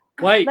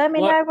Wait. Let me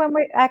know when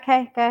we...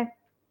 Okay, go.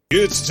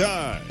 It's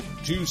time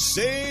to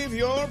save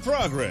your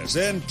progress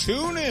and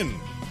tune in.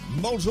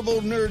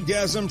 Multiple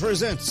Nerdgasm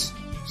presents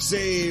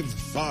Save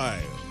File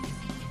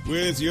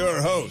with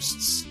your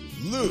hosts,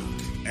 Luke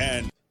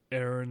and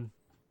Aaron.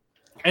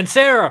 And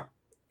Sarah.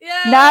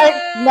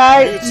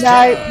 No.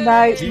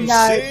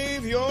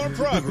 Save your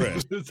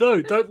progress.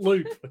 So, don't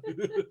loop.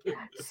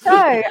 So,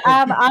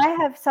 I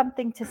have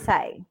something to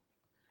say.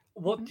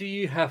 What do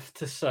you have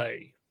to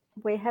say?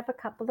 We have a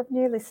couple of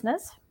new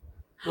listeners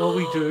Well,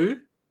 we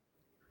do.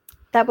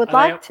 that would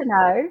like to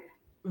know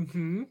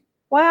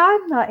why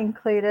I'm not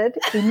included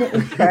in the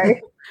intro.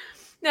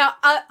 Now,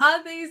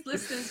 are these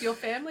listeners your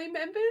family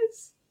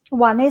members?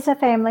 One is a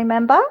family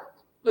member.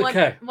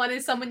 Okay. One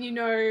is someone you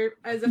know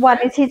as a One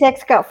friend? is his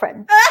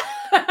ex-girlfriend.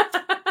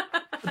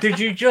 Did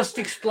you just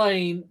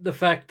explain the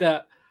fact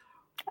that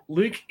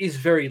Luke is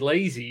very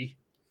lazy,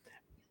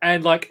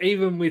 and like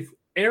even with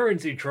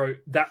Aaron's intro,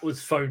 that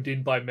was phoned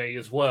in by me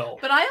as well.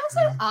 But I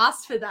also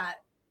asked for that.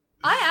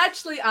 I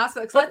actually asked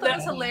for that because I thought it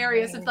was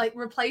hilarious of like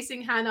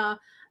replacing Hannah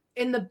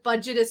in the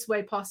budgetest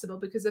way possible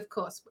because, of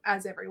course,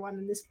 as everyone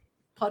in this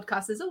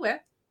podcast is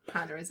aware,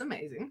 Hannah is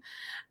amazing.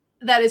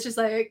 That is just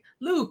like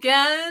Luke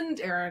and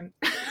Aaron.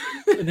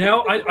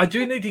 Now, I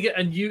do need to get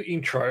a new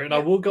intro, and I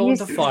will go on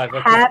to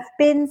Fiverr. I have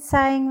been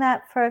saying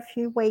that for a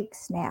few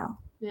weeks now.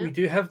 Yeah. We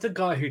do have the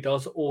guy who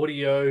does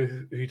audio,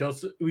 there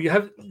is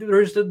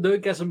the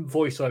Nerdgasm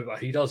voiceover.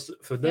 He does,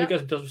 for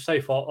Nerdgasm does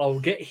Safe File. I'll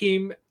get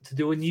him to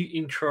do a new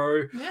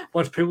intro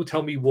once people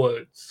tell me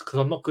words, because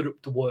I'm not good at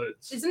the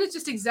words. Isn't it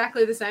just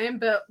exactly the same,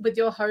 but with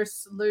your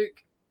hosts,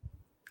 Luke,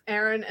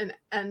 Aaron,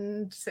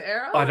 and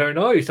Sarah? I don't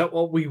know. Is that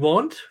what we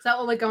want? Is that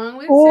what we're going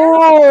with, Sarah?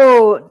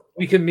 Oh,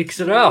 We can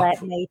mix it up.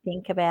 let me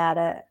think about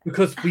it.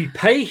 Because we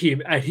pay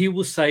him, and he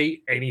will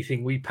say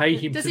anything we pay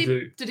him to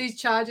do. Did he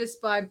charge us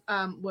by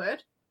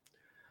word?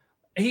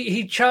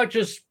 He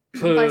charges By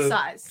per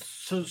size?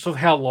 sort of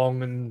how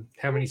long and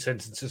how many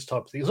sentences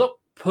type of thing. It's not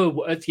per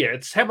word. Yeah,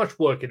 it's how much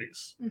work it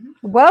is.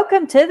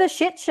 Welcome to the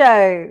shit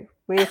show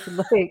with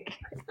Luke,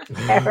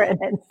 Aaron,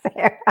 and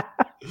Sarah.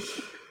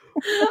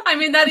 I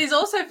mean, that is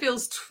also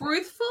feels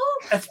truthful,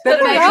 That's but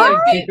better maybe than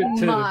a keep bit it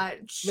to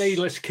much. maybe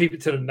let's keep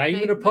it to the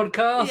name of the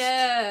podcast.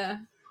 Yeah.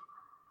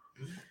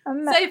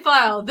 Save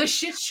File, the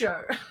shit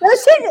show.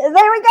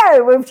 There we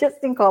go. We've just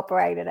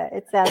incorporated it.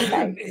 It sounds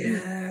great.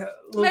 Yeah,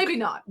 look, Maybe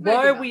not. Maybe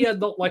why not. we are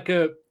not like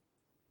a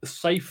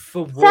safe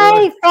for work?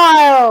 Save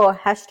file.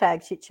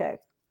 Hashtag shit show.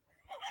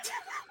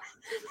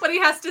 But he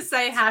has to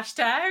say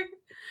hashtag,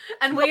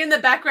 and we in the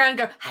background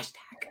go hashtag.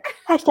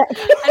 Hashtag.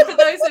 And for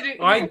those who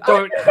do, I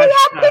don't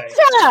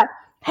Hashtag.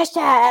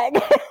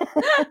 hashtag.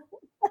 Hashtag.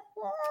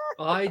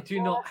 I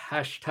do not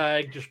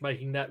hashtag. Just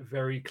making that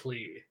very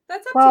clear.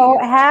 that's up Well,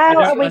 to you. how I are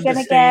don't we going to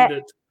understand get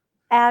it.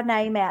 our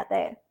name out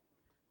there?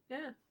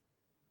 Yeah.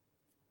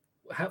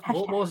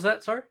 What was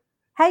that? Sorry.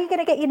 How are you going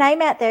to get your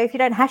name out there if you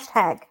don't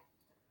hashtag?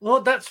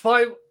 Well, that's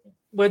why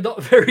we're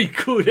not very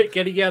good at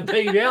getting our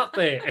name out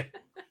there.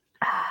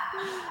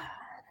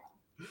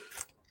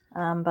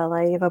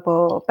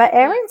 Unbelievable. But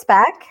Erin's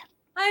back.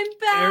 I'm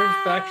back.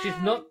 Erin's back.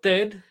 She's not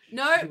dead.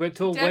 No, She went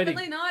to a definitely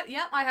wedding. not.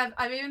 Yep,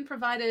 I've even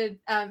provided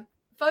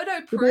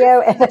photo proof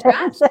Video in the chat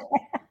evidence.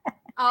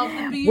 of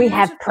the beautiful We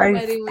have proof.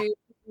 wedding we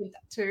went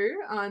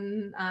to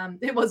on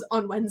it was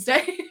on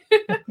Wednesday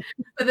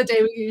for the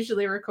day we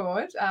usually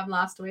record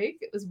last week.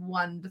 It was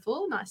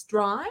wonderful, nice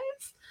drive,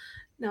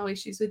 no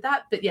issues with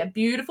that. But yeah,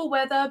 beautiful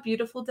weather,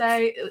 beautiful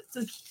day.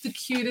 The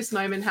cutest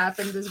moment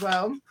happened as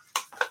well.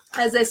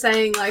 As they're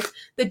saying, like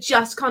they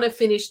just kind of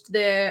finished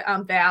their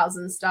vows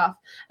and stuff,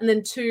 and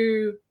then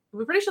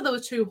we're pretty sure there were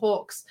two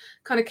hawks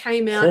kind of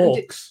came out.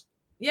 Hawks.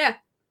 Yeah,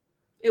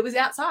 it was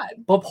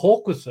outside. Bob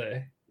Hawke was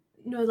there.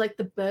 No, like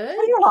the bird.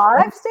 Are you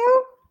alive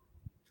still?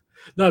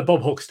 No,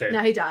 Bob Hawke's dead.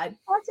 No, he died.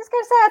 I was just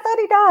going to say, I thought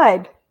he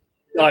died.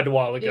 Died a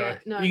while ago. Yeah,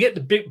 no. You get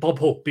the big Bob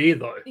Hawke beer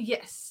though.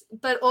 Yes,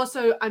 but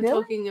also I'm Really?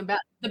 talking about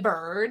the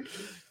bird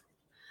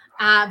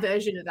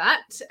version of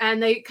that,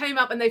 and they came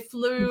up and they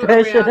flew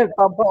Version around, of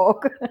Bob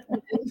Hawke.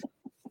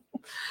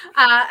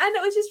 and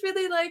it was just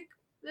really like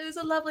it was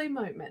a lovely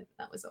moment.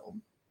 That was all.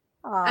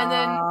 And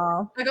then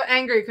Aw. I got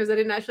angry because I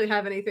didn't actually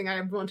have anything I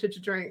wanted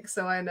to drink,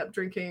 so I ended up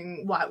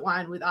drinking white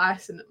wine with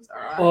ice, and it was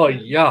all right. Oh,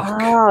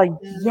 yuck. Oh,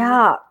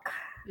 yuck.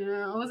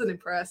 Yeah, I wasn't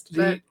impressed,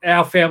 but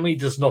Our family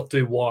does not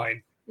do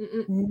wine.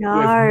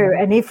 No,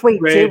 and if we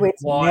red do,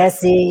 it's wine.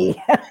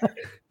 messy.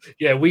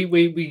 Yeah, we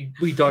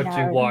don't do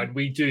No. wine.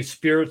 We do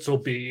spirits or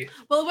beer.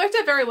 well, it worked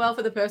out very well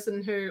for the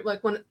person who,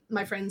 like one of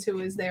my friends who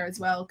was there as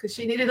well, because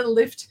she needed a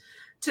lift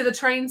to the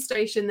train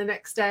station the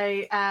next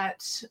day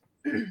at.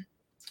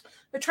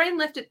 The train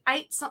left at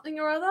 8 something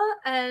or other,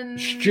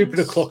 and Stupid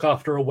o'clock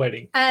after a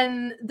wedding.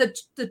 and the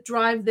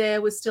drive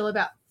there was still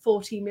about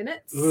 40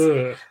 minutes.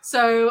 Ugh.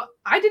 So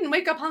I didn't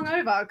wake up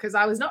hungover because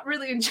I was not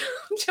really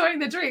enjoying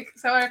the drink.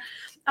 So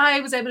I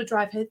was able to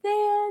drive her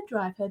there,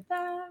 drive her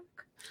back,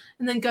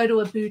 and then go to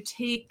a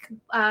boutique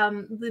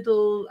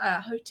little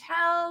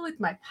hotel with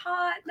my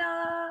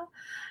partner.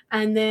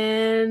 and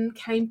then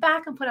came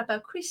back and put up our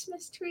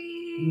Christmas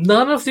tree.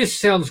 None of this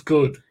sounds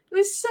good. It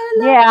was so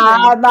lovely.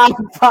 Yeah,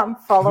 I'm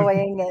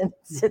following it.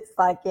 It's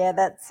like, yeah,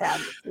 that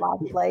sounds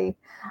lovely.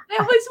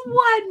 It was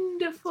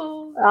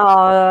wonderful.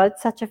 Oh,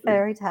 it's such a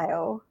fairy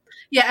tale.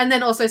 Yeah, and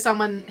then also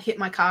someone hit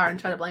my car and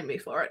tried to blame me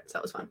for it, so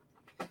that was fun.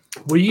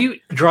 Were you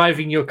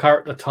driving your car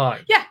at the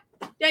time? Yeah.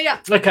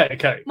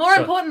 Okay. More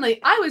importantly,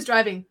 I was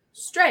driving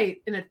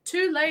straight in a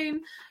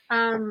 2-lane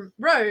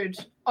road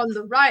on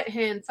the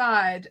right-hand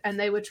side, and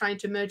they were trying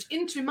to merge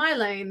into my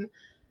lane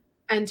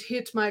and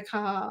hit my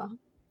car.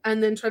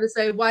 And then try to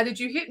say, why did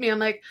you hit me? I'm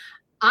like,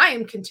 I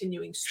am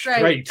continuing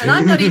straight. And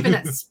I'm not even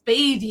at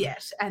speed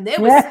yet. And there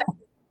was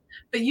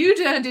but you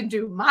turned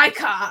into my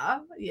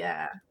car.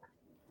 Yeah.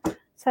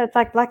 So it's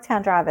like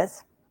Blacktown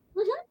drivers.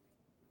 Mm-hmm.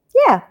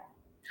 Yeah.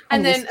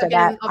 And then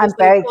again, I'm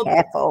very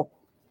careful.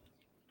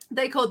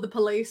 They called the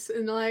police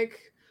and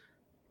like,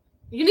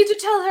 you need to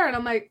tell her. And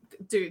I'm like,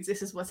 dudes,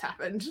 this is what's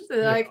happened.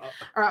 They're like,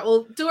 all right,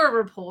 we'll do a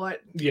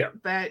report. Yeah.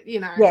 But, you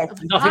know. Yes.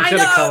 Nothing's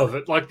going to come of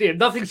it. Like,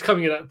 nothing's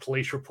coming in that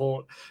police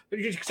report.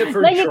 Except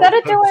for you got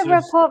to do a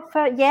report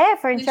for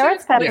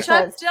insurance purposes. Which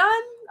I've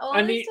done.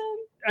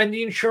 And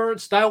the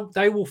insurance,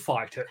 they will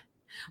fight it.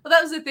 Well,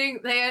 that was the thing.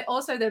 They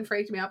also then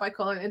freaked me out by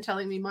calling and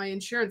telling me my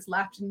insurance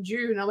lapsed in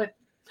June. I went,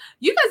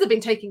 you guys have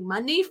been taking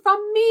money from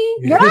me.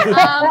 You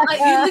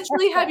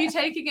literally have you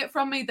taking it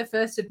from me the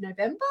 1st of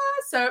November.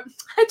 So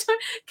can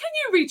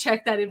you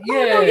recheck that?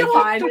 You're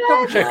fine.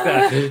 Double check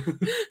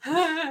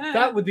that.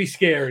 That would be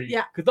scary.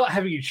 Yeah. Because not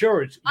having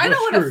insurance. I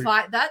don't want to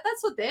fight that.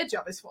 That's what their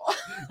job is for.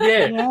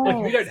 Yeah. Like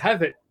if you don't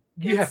have it,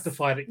 you have to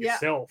fight it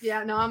yourself.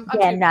 Yeah, no, I'm you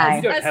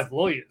don't have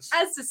lawyers.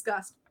 As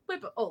discussed, we're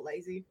all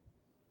lazy.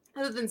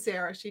 Other than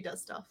Sarah, she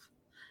does stuff.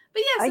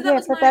 But yeah,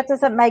 so that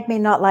doesn't make me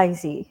not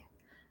lazy.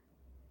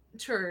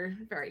 True,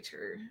 very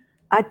true.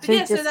 I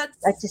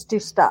just do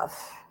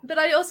stuff. But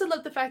I also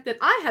love the fact that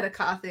I had a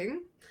car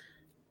thing,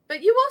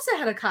 but you also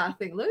had a car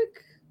thing,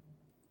 Luke.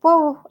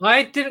 Well,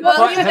 I didn't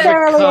quite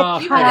have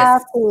a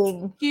car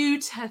thing.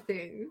 Scooter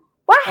thing.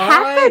 What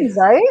happened,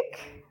 Luke?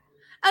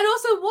 And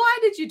also, why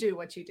did you do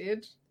what you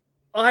did?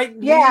 I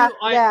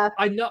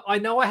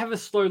know I have a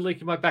slow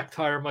leak in my back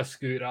tire on my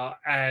scooter,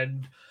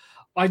 and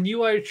I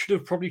knew I should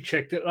have probably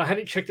checked it. I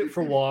hadn't checked it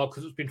for a while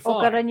because it's been fine.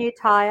 Or got a new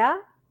tire?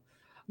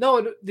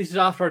 No, this is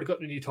after I'd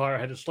gotten a new tire. I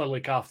had a slow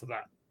leak after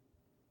that.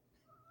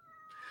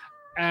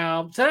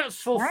 So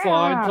that's all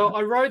fine. So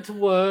I rode to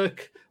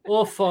work,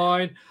 all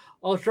fine.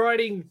 I was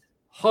riding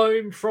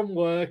home from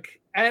work,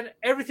 and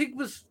everything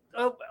was,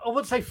 I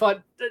wouldn't say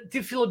fine. It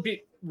did feel a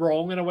bit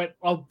wrong, and I went,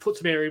 I'll put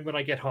some air in when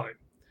I get home.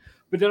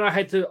 But then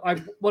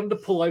I wanted to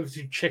pull over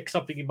to check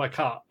something in my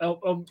car.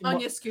 On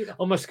your scooter.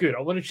 On my scooter.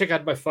 I wanted to check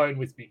out my phone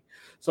with me.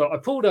 So I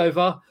pulled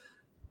over.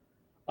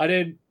 I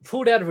then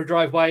pulled out of a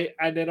driveway,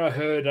 and then I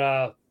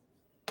heard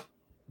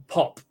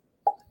pop.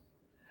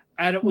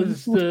 And it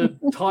was the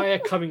tire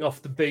coming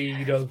off the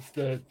bead of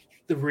the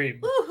rim.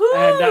 Woo-hoo!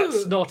 And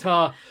that's not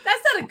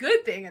a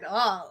good thing at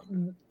all.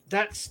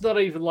 That's not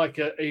even like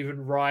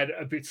even ride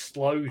a bit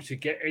slow to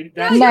get in.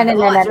 No.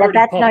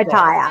 That's no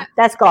tire.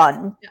 That's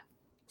gone. Yeah.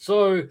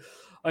 So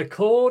I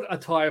called a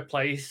tire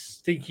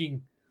place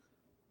thinking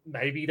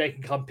maybe they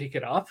can come pick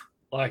it up.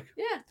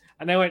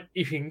 And they went,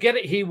 if you can get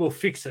it here, we'll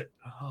fix it.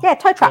 Oh, yeah,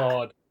 tow truck.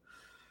 God.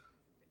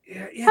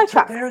 Yeah, tow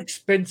truck. They're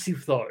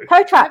expensive though.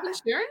 Tow truck. Do you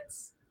have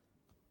insurance?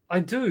 I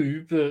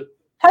do, but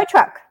tow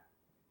truck.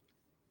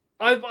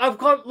 I've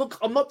got. Look,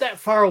 I'm not that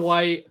far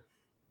away.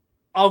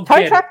 I'll tow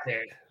get truck. it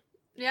there.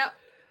 Yeah.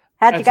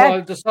 How'd you go? So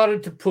I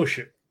decided to push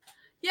it.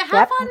 Yeah.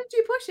 How far did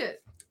you push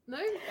it?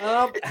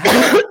 No.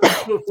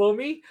 For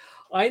me,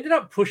 I ended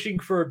up pushing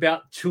for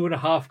about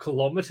 2.5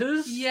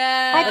 kilometers.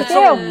 Yeah. That's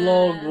a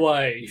long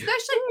way.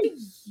 Especially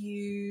for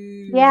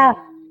you. Yeah.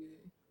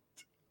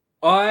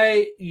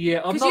 I'm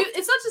not.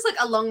 It's not just like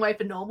a long way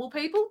for normal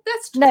people.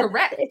 That's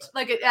correct.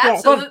 It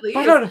absolutely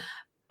is.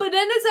 But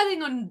then it's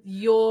adding on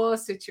your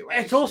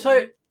situation. It's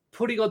also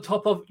putting on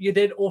top of you.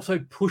 Then also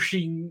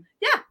pushing.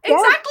 Yeah,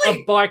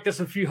 exactly. A bike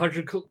that's a few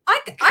hundred kilograms.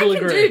 I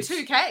can do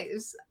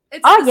 2Ks.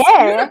 It's the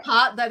scooter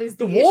part that is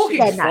the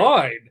walking's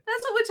fine.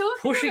 That's what we're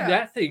talking pushing about.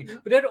 That thing.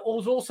 But then it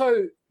was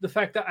also the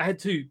fact that I had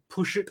to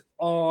push it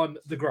on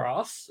the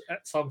grass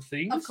at some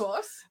things. Of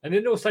course. And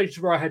then there were stages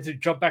where I had to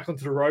jump back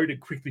onto the road and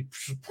quickly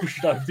push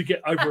it over to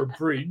get over a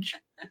bridge.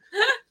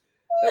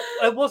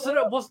 It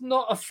was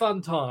not a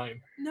fun time.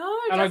 No.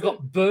 And I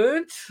got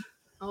burnt.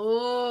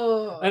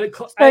 Oh.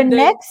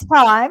 Next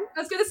time. I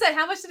was going to say,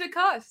 how much did it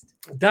cost?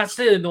 That's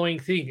the annoying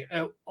thing.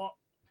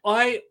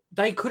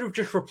 They could have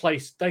just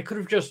replaced. They could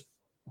have just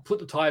put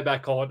the tire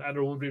back on, and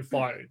it would have been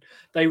fine.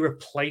 They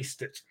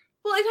replaced it.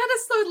 Well, it had a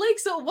slow leak,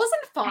 so it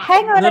wasn't fine.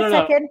 Hang on a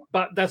second.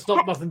 But that's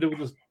not nothing to do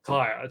with the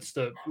tire. It's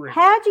the rim.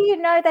 How do you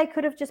know they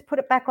could have just put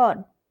it back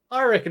on?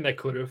 I reckon they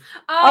could have.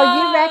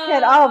 You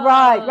reckon? Oh,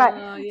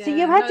 right. Yeah. So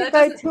you had to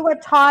go to a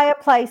tire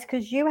place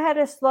because you had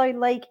a slow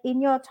leak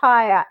in your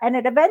tire, and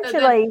it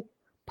eventually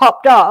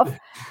popped off.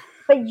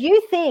 But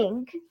you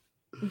think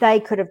they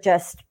could have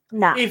just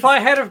If I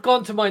had have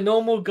gone to my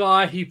normal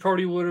guy, he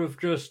probably would have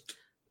just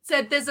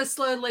said there's a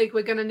slow leak.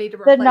 We're going to need to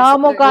The replace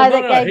normal it. guy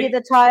that gave you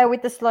the tire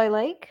with the slow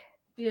leak.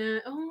 Yeah.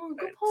 Oh,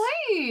 good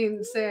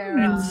point,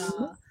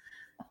 Sarah.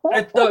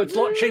 It's a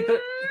lot cheaper.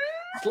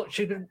 It's a lot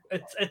cheaper.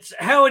 It's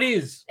how it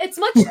is. It's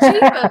much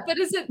cheaper, but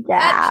is it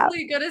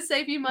actually going to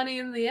save you money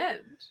in the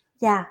end?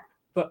 Yeah.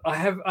 But I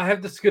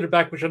have the scooter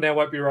back, which I now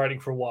won't be riding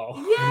for a while.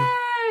 Yeah,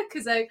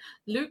 because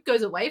Luke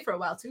goes away for a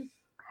while too.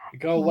 You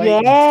go away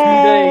in 2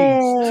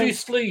 days, 2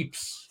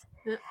 sleeps.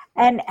 Yeah.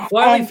 And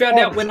finally found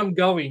out when I'm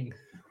going.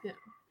 Yeah.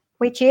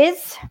 Which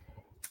is?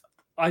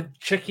 I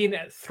check in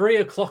at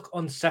 3:00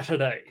 on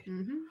Saturday,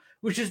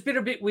 which has been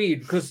a bit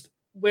weird because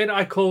when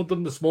I called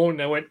them this morning,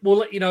 they went, "We'll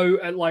let you know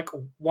at like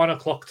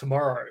 1:00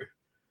 tomorrow."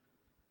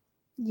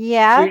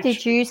 Yeah.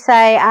 Did you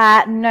say,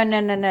 no,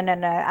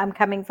 I'm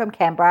coming from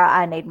Canberra.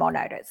 I need more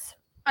notice.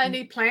 I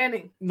need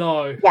planning.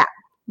 No. Yeah.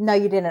 No,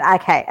 you didn't.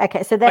 Okay.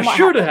 So then I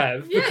should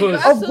have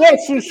because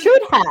yes, you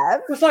should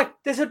have. It's like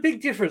there's a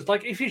big difference.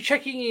 Like if you're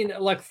checking in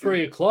at like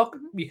 3:00,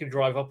 you can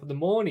drive up in the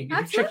morning.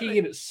 If you're checking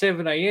in at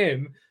 7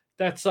 a.m.,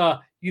 that's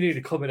you need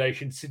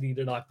accommodation Sydney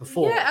the night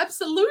before. Yeah,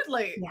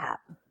 absolutely. Yeah.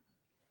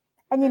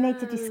 And you need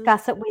to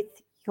discuss it with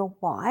your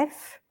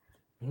wife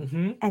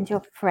and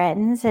your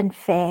friends and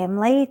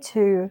family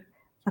to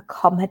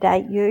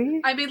accommodate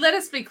you. I mean, let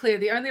us be clear.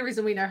 The only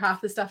reason we know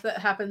half the stuff that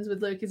happens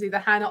with Luke is either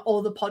Hannah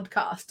or the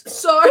podcast.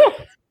 So,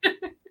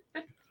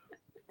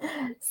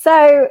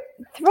 so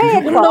 3:00.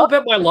 If you want to know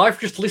about my life,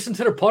 just listen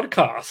to the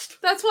podcast.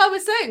 That's why we're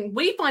saying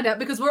we find out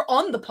because we're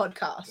on the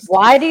podcast.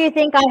 Why do you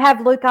think I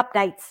have Luke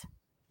updates?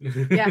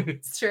 Yeah,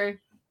 it's true.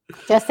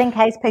 Just in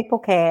case people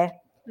care.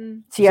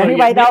 It's the only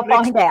way they'll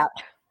find out.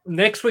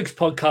 Next week's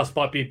podcast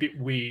might be a bit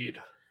weird.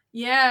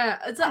 Yeah.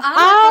 I'm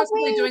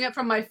possibly doing it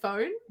from my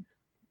phone.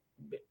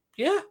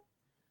 Yeah.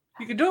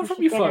 You can do it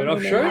from your phone,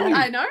 I've shown you.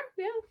 I know,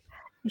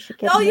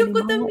 yeah. You've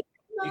got the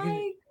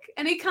mic.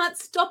 And he can't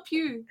stop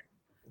you.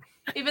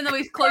 Even though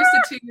he's closer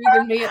to you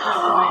than me at that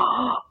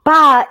point.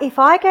 But if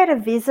I go to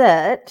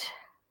visit,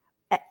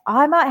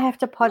 I might have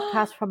to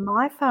podcast from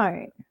my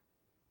phone.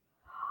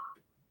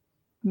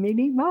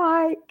 Mini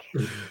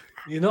mic.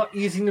 You're not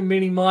using the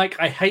mini mic.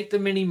 I hate the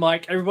mini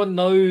mic. Everyone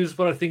knows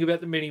what I think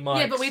about the mini mic.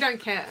 Yeah, but we don't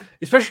care.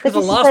 Especially because the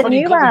last one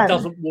you got me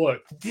doesn't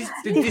work. Did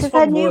this is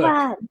one a new work?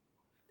 one.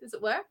 Does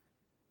it work?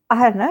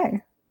 I don't know.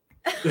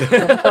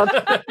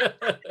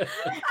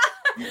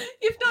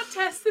 You've not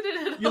tested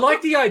it at all. You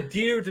like the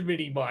idea of the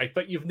mini mic,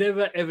 but you've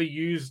never ever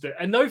used it.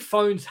 And no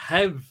phones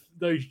have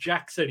those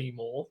jacks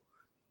anymore.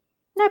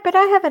 No, but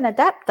I have an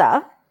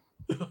adapter.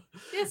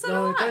 Yes,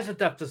 no, those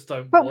adapters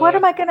don't But work. what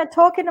am I going to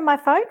talk into my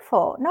phone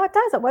for? No, it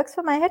does. It works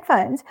for my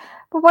headphones.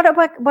 But what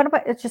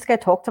about just go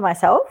talk to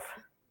myself?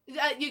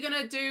 You're going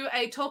to do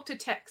a talk to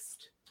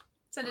text.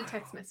 Send a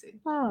text message.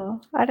 Oh,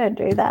 I don't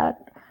do that.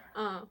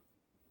 Oh.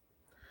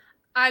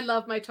 I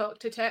love my talk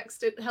to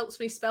text. It helps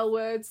me spell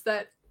words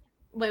that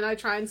when I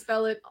try and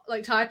spell it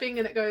like typing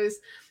and it goes,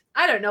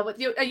 I don't know what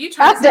are you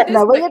trying to say? I don't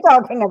know what you're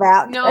talking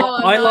about. No,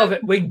 I love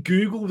it. When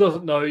Google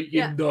doesn't know,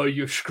 you know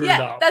you're screwed up.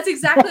 Yeah, that's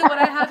exactly what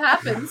I have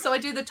happen. So I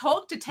do the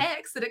talk to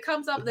text and it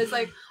comes up. There's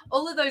like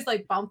all of those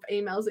like bump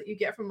emails that you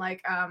get from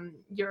like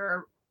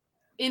your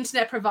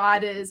internet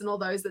providers and all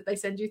those that they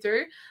send you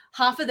through.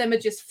 Half of them are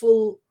just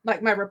full,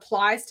 like my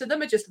replies to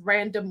them are just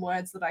random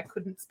words that I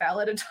couldn't spell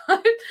at a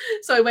time.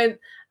 So I went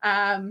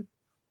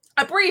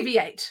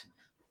abbreviate.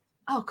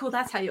 Oh, cool.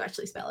 That's how you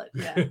actually spell it.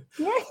 Yeah.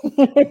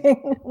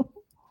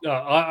 No,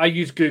 I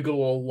use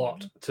Google a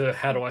lot to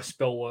how do I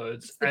spell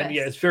words. And best.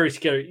 yeah, it's very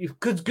scary.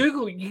 Because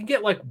Google, you can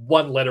get like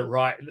one letter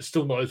right and it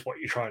still knows what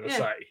you're trying to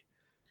say.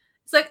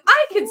 It's like,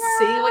 I can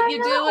see what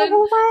you're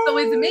doing. But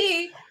with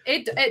me,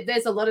 it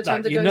there's a lot of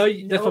times That's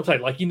what I'm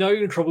saying. Like,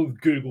 you're in trouble with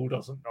Google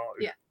doesn't know.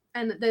 Yeah.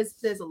 And there's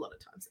a lot of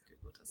times that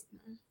Google doesn't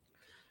know.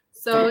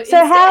 So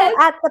instead, how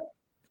at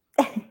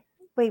the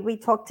we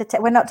talk to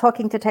we're not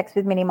talking to text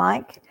with Mini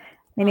Mike.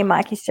 Mini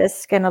Mike is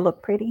just going to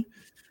look pretty.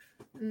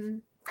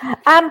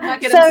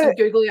 Might get him some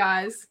googly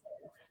eyes.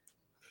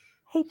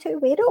 He too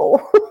little.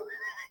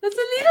 That's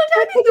a little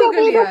tiny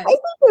googly eyes.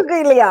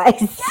 Googly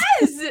eyes.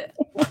 Yes.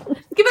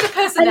 Give it a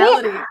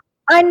personality.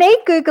 I need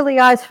googly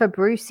eyes for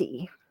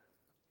Brucey.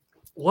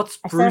 What's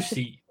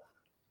Brucey?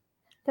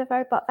 The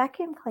robot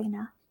vacuum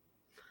cleaner.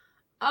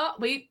 Oh,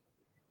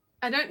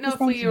 I don't know if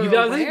we you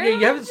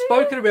haven't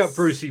spoken about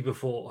Brucey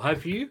before,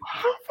 have you?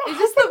 Is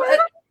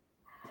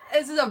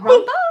this a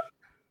rumba?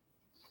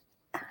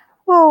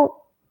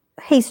 Well,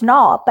 he's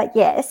not, but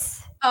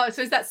yes. Oh,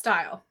 so is that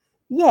style?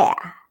 Yeah.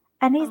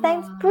 And his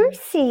name's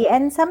Brucey.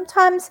 And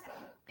sometimes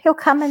he'll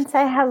come and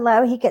say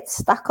hello. He gets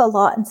stuck a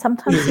lot. And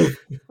sometimes he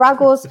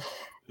struggles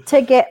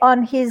to get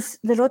on his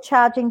little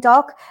charging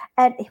dock.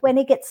 And when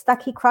he gets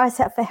stuck, he cries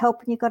out for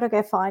help. And you got to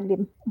go find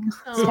him.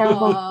 It's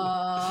terrible.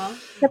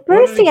 So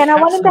Brucey, and I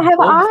want him to have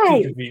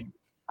eyes.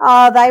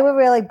 Oh, they were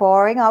really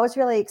boring. I was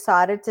really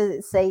excited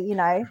to see,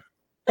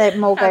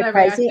 them all go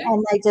crazy.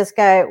 And they just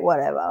go,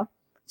 whatever.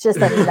 It's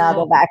just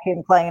another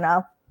vacuum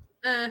cleaner.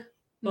 That's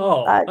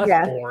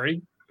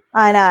boring.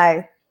 I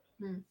know.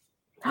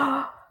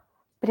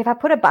 But if I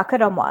put a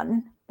bucket on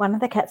one of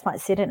the cats might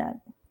sit in it.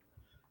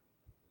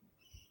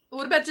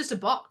 What about just a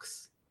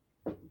box?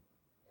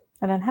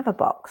 I don't have a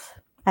box.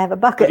 I have a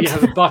bucket. You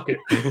have a bucket.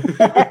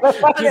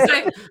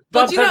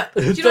 But do you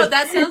know what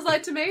that sounds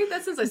like to me?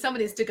 That sounds like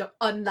somebody needs to go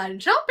online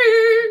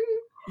shopping.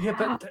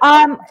 Yeah,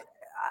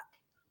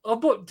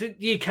 but do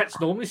your cats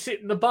normally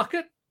sit in the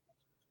bucket?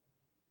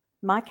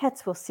 My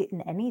cats will sit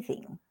in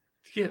anything.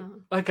 Yeah.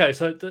 Okay,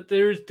 so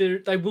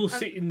they will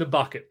sit in the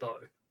bucket though.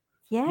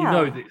 Yeah. You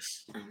know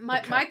this. My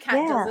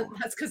cat doesn't.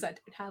 That's because I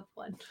don't have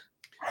one.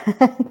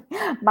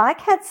 My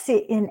cats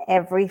sit in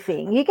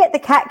everything. You get the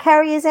cat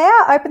carriers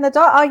out, open the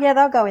door. Oh, yeah,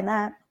 they'll go in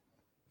that.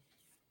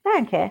 They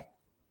don't care.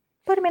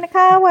 Put them in a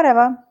car,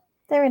 whatever.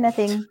 They're in a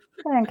thing.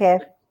 They don't care.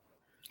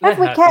 As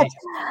with cats,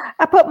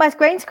 I put my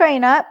green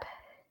screen up.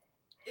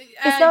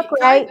 It's not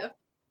great.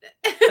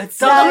 It's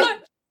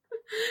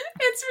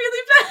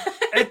really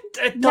bad.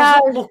 It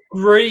doesn't look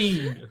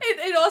green.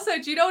 It also,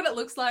 do you know what it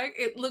looks like?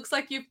 It looks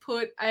like you've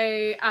put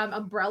a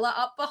umbrella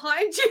up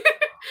behind you.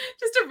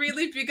 Just a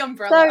really big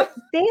umbrella.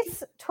 So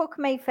this took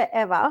me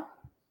forever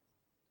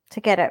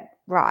to get it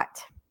right.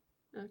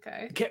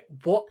 Okay. Get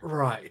what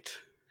right?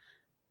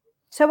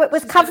 So it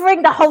was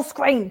covering the whole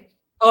screen.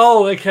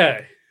 Oh,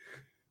 okay.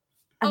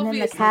 And then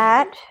the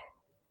cat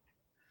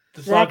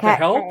decided to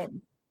help?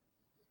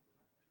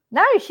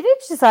 No, she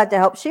didn't decide to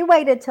help. She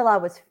waited till I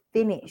was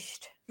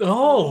finished.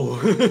 Oh.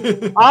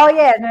 Oh,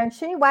 yeah. No,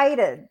 she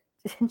waited.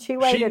 She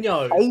waited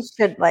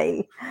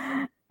patiently.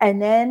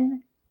 And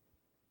then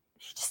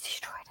she just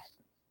destroyed it.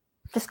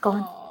 Just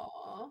gone.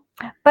 Aww.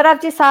 But I've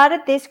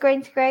decided this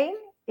green screen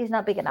is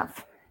not big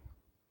enough.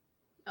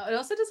 It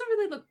also doesn't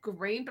really look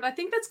green, but I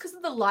think that's because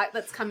of the light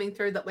that's coming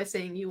through that we're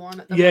seeing you on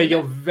at the moment.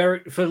 Yeah,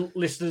 for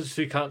listeners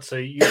who can't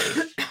see,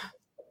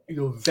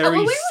 you're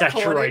very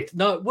saturated.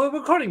 No, we're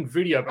recording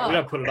video, but we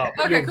don't put it up.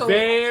 Okay, you're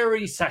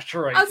very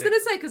saturated. I was going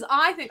to say, because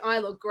I think I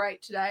look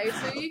great today,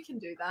 so you can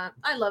do that.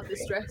 I love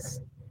this dress.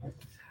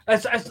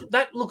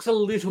 That looks a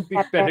little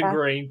bit better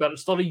green, but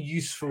it's not a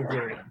useful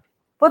green.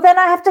 Well, then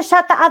I have to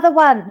shut the other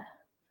one.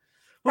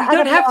 Well,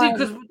 you don't have to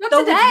because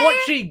no one's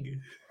watching.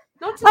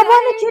 Not today. I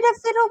wanted you to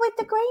fiddle with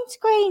the green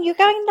screen. You're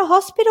going to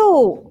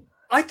hospital.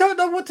 I don't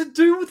know what to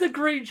do with the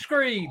green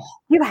screen.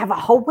 You have a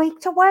whole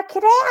week to work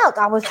it out.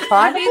 I was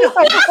trying to be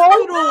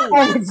hospital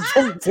and it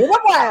just didn't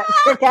work,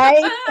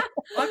 okay?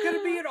 I'm going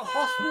to be in a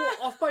hospital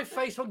off my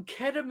face on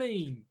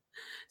ketamine.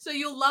 So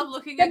you'll love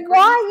looking at green why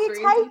are you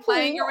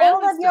taking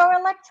all of your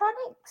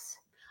electronics?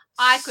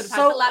 I could have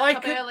had the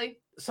laptop early.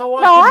 So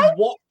I can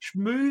watch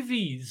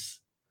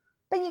movies.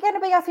 But you're going to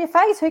be off your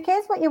face. Who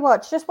cares what you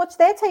watch? Just watch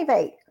their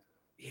TV.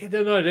 Yeah,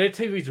 no, their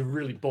TVs are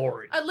really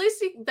boring. At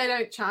least they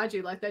don't charge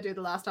you like they do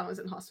the last time I was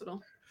in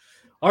hospital.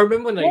 I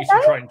remember when they used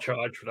to try and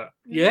charge for that.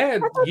 Yeah,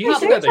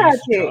 years ago they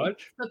used to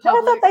charge. I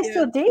thought they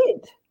still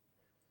did.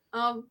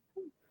 I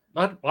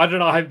don't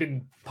know. I haven't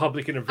been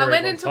public in a very long time. I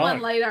went into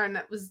one later and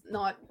it was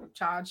not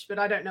charged, but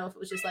I don't know if it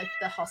was just like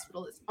the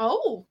hospital is.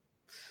 Oh,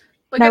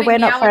 we're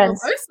not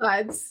friends. On both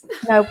sides.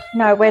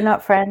 No, we're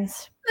not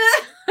friends.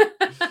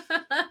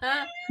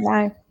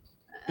 No.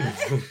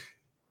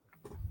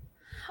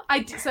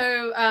 I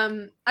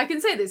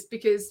can say this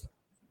because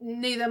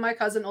neither my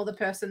cousin or the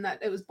person that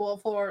it was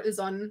bought for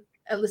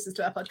listens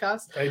to our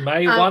podcast. They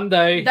may one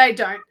day. They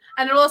don't,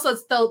 and it also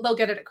they'll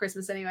get it at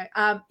Christmas anyway.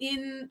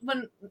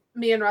 When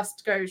me and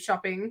Rust go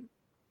shopping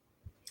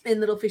in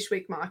little Fish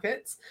Week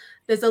markets,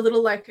 there's a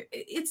little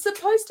it's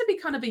supposed to be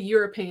kind of a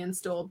European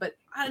store, but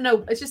I don't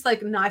know. It's just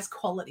like nice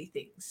quality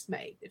things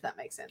made, if that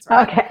makes sense,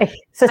 right? Okay,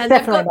 so it's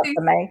definitely not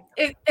for me.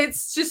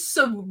 It's just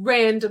some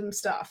random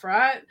stuff,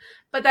 right?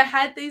 But they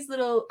had these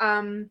little,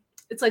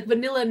 it's like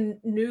vanilla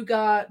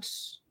nougat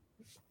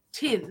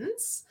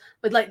tins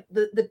with like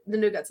the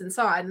nougats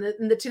inside,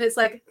 and the tin it's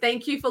like,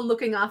 thank you for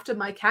looking after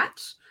my cat.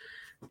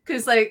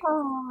 Because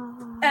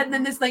and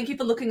then there's thank you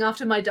for looking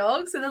after my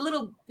dogs, and the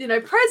little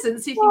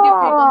presents you can give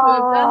people who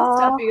have done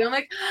stuff. I'm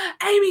like,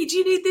 Amy, do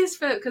you need this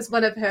for? Because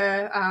one of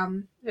her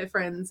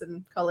friends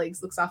and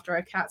colleagues looks after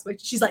her cats.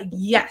 She's like,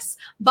 yes,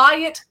 buy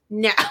it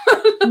now.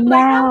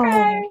 Now. Like,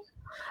 okay.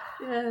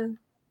 Yeah,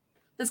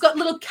 it's got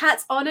little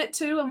cats on it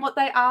too, and what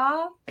they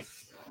are.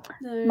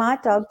 No. My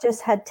dog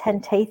just had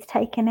 10 teeth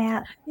taken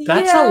out.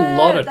 That's a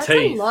lot of teeth. That's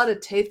a lot of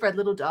teeth for a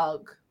little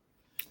dog.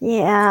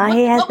 Yeah,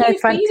 he has no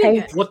front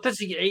teeth. What does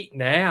he eat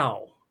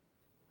now?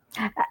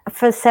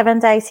 For 7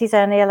 days, he's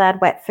only allowed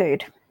wet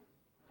food.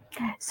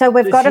 So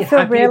we've got to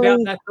feel really.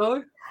 About that,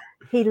 though?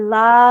 He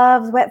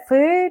loves wet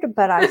food,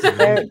 but I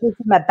swear it gives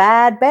him a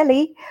bad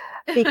belly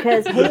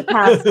because he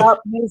can't stop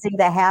using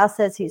the house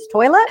as his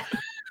toilet.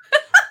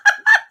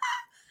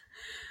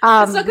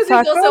 It's not because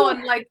he's also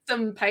on like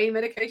some pain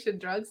medication,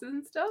 drugs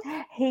and stuff.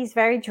 He's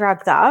very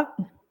drugged up.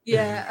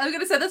 Yeah, I was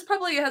going to say this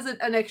probably has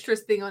an extra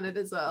thing on it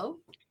as well.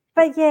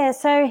 But yeah,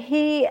 so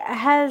he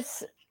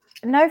has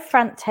no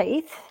front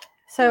teeth.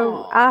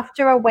 So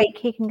after a week,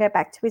 he can go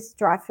back to his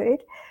dry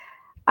food.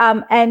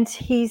 And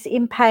he's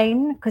in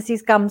pain because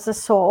his gums are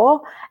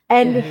sore.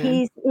 And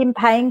he's in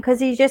pain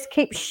because he just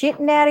keeps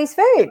shitting out his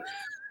food.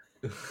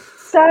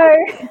 So,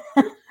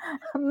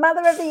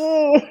 mother of the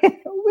year.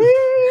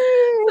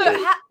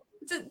 Woo!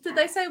 Did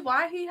they say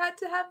why he had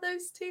to have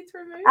those teeth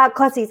removed?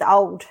 Because he's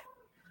old.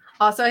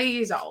 Oh, so he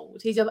is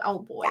old. He's an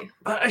old boy.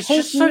 It's He's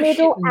just so hit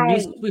and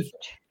miss middle-aged.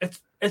 with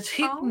it's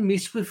hit and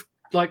miss with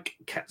like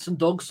cats and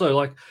dogs. So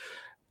like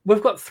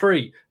we've got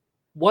 3.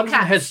 One of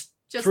them has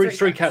Just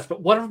three cats,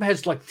 but one of them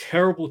has like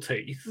terrible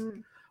teeth.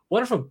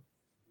 One of them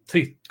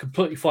teeth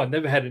completely fine,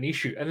 never had an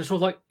issue, and it's sort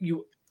of like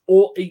you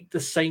all eat the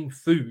same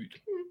food.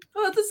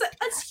 Well,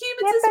 that's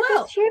humans Yeah, as but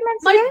well. it's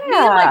humans, Me and my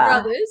yeah.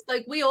 brothers,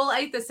 like we all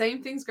ate the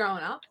same things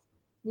growing up.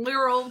 We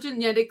were all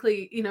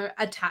genetically,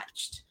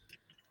 attached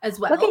as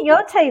well. Look at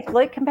your teeth,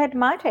 Luke, compared to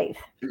my teeth.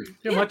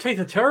 Yeah, my teeth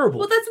are terrible.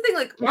 Well, that's the thing.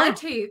 Like my Yeah.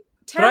 teeth,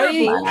 But I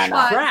eat terrible,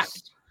 crap.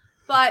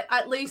 but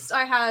at least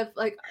I have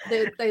like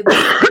they look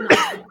nice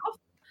enough.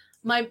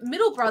 My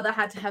middle brother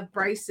had to have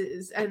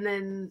braces, and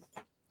then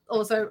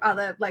also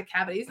other like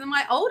cavities. And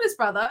my oldest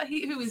brother,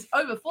 who is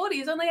over 40,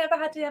 has only ever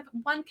had to have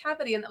one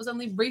cavity, and that was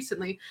only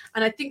recently.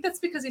 And I think that's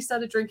because he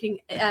started drinking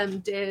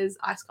Dare's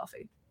iced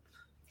coffee.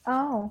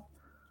 Oh.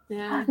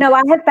 Yeah. No,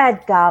 I have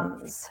bad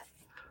gums.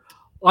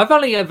 I've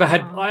only ever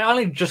had. I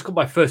only just got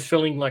my first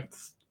filling like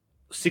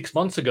 6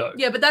 months ago.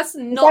 Yeah, but that's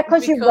Is not that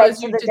because you went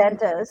to the didn't-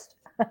 dentist?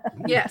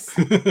 Yes.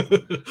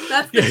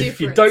 That's the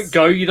If you difference. don't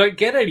go, you don't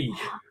get any.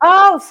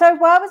 Oh, so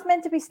I was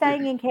meant to be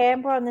staying in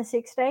Canberra on the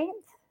 16th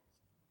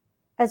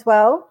as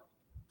well.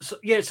 So,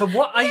 yeah. So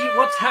what are you?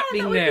 What's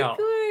happening that would now?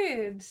 Be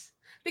good.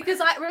 Because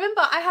I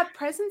remember I have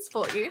presents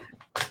for you.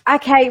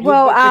 Okay, You've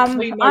well, got to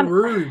clean my I'm-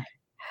 room.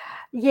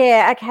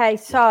 yeah, okay,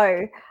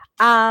 so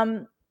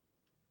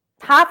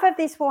half of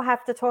this we'll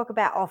have to talk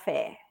about off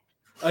air,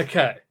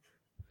 Okay.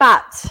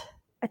 but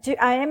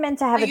I am meant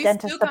to have Are a you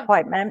dentist still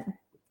appointment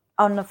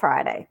on the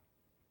Friday.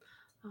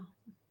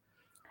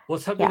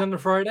 What's happening Yeah. on the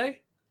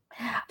Friday?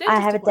 I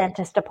have a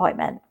Dentist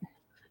appointment. dentist appointment.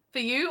 For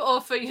you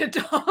or for your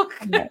dog?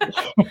 For me.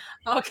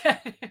 Okay.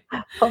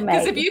 For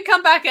Because if me. you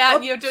come back out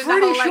and you're doing the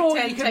pretty whole like sure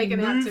 10 you can taken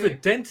out move a too.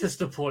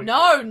 dentist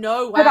appointment.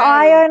 No way. But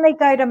I only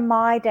go to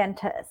my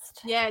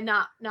dentist. Yeah,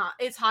 nah.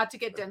 It's hard to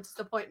get dentist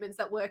appointments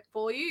that work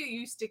for you.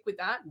 You stick with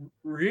that.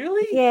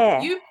 Really?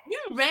 Yeah. You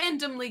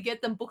randomly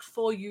get them booked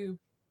for you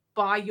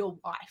by your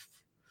wife.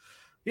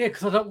 Yeah,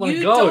 because I don't want to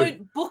You go.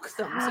 don't book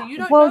them, so you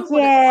don't Well, know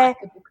what yeah.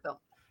 it's like to book them.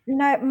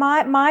 No,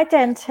 my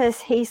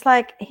dentist, he's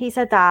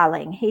a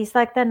darling. He's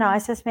like the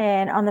nicest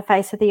man on the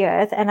face of the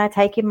earth. And I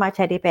take him my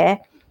teddy bear.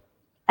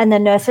 And the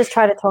nurses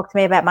try to talk to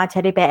me about my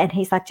teddy bear. And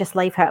he's like, just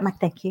leave her. I'm like,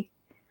 thank you.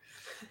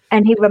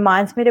 And he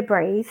reminds me to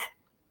breathe.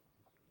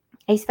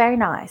 He's very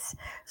nice.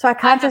 So I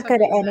can't have just a go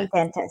to good any nurse.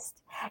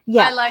 dentist.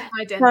 Yeah. I like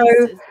my dentist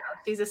as well.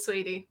 She's a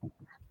sweetie.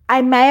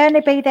 I may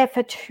only be there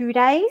for 2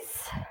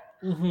 days.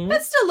 Mhm,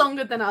 That's still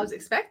longer than I was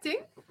expecting.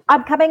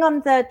 I'm coming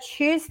on the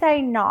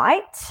Tuesday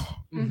night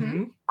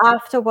mhm.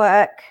 after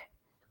work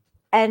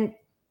and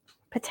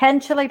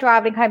potentially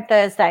driving home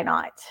Thursday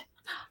night.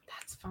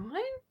 That's fine.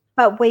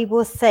 But we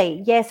will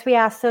see. Yes, we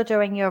are still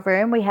doing your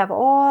room. We have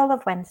all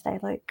of Wednesday,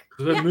 Luke.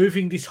 'Cause we're Yeah.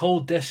 moving this whole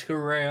desk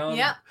around.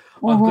 Yeah.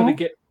 I've got Mhm.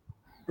 to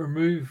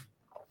remove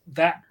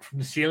that from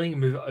the ceiling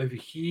and move it over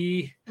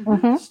here.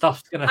 Mhm.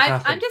 Stuff's gonna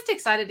happen. I'm just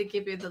excited to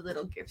give you the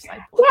little gifts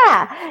I bought.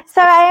 Yeah,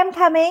 so I am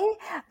coming.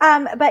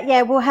 But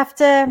yeah, we'll have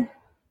to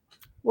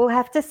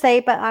see.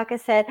 But like I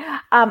said,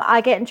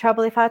 I get in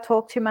trouble if I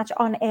talk too much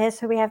on air,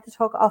 so we have to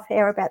talk off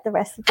air about the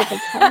rest of the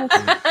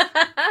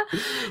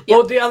details.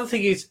 Well, the other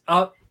thing is,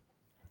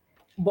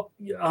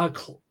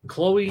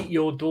 Chloe,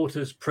 your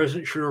daughter's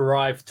present should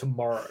arrive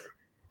tomorrow.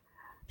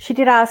 She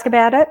did ask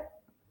about it.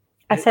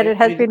 I said it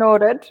has been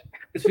ordered.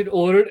 It's been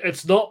ordered.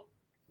 It's not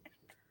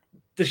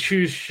the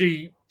shoes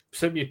she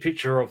sent me a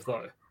picture of,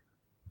 though.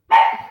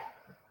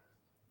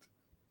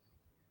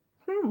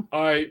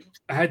 I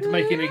had to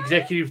make an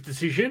executive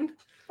decision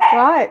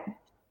Right.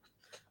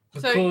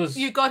 So because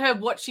you got her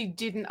what she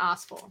didn't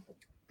ask for.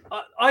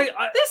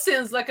 I This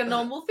sounds like a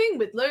normal thing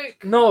with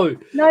Luke. no.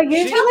 No,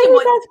 usually tell him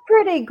what- that's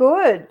pretty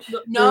good.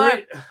 No, the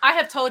re- I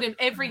have told him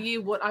every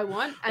year what I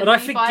want, And I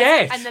he buys,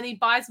 forget. and then he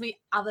buys me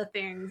other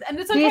things, and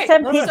it's Do you okay.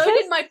 send So pictures?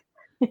 did my.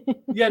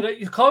 Yeah, no,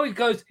 Chloe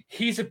goes,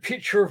 here's a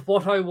picture of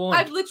what I want.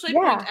 I've literally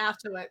Yeah. pointed out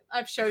to it.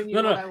 I've shown you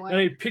No, what I no, want.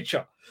 a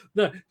picture.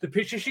 No, the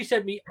picture she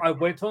sent me, I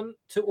went on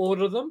to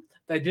order them.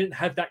 They didn't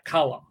have that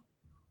color.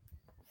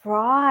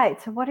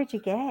 Right. So what did you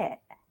get?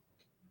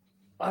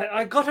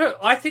 I got her.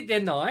 I think they're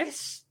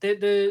nice.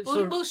 They're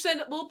sort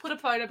of, We'll put a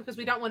photo because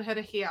we don't want her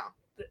to hear.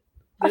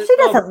 Oh, she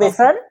doesn't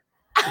listen.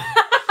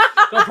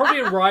 They'll probably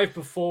arrive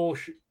before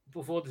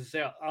this is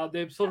out.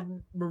 They're sort of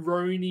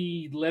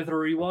maroony,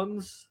 leathery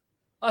ones.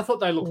 I thought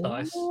they looked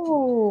nice.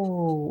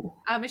 Ooh.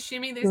 I'm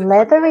assuming these are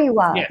Leathery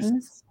ones.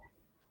 Yes.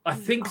 I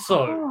think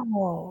so.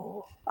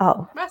 Oh.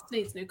 Oh. Russ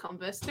needs new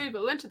Converse too,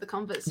 but we went to the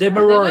Converse. They're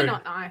store. They were maroon.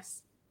 not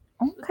nice.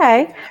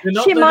 Okay.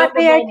 She might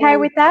be okay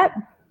with that.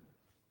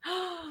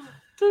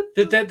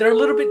 They're a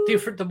little bit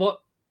different than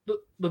what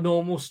the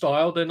normal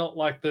style. They're not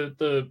like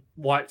the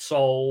white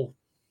sole.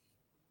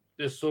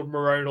 They're sort of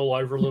maroon all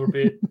over a little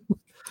bit.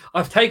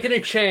 I've taken a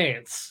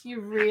chance. You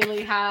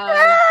really have.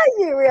 Ah,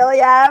 you really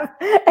have.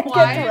 It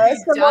Why gets have worse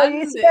you the more done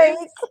you this?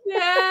 speak.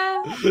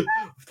 Yeah.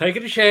 I've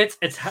taking a chance.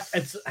 It's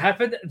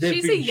happened.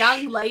 She's a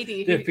young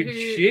lady They've been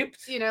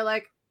shipped. You know,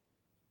 like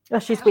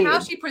she's weird. How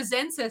she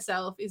presents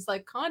herself is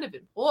like kind of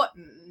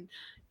important.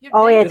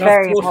 It's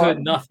very important.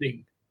 For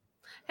nothing.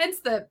 Hence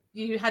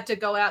you had to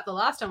go out the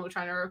last time we were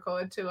trying to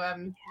record to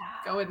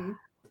go and.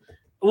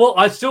 Well,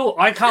 I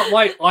can't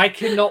wait. I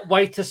cannot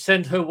wait to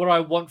send her what I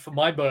want for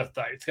my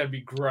birthday. It's going to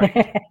be great.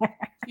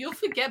 You'll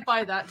forget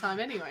by that time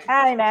anyway.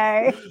 I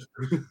know.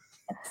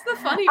 It's the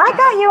funny part. I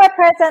got you a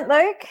present,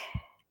 Luke.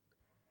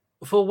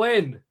 For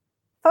when?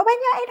 For when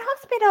you're in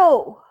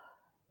hospital.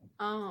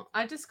 Oh,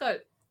 I just got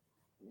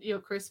your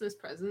Christmas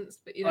presents,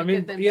 but you don't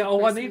get them. Yeah.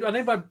 Oh,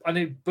 I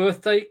need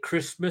birthday,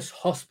 Christmas,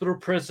 hospital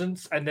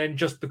presents, and then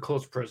just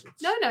because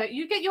presents. No,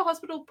 you get your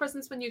hospital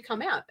presents when you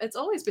come out. It's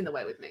always been the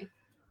way with me.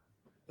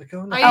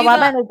 I'm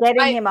only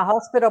getting him a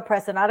hospital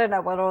present. I don't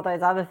know what all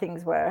those other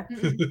things were.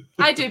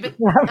 I do, but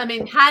I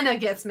mean, Hannah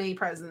gets me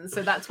presents,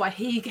 so that's why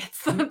he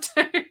gets them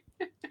too.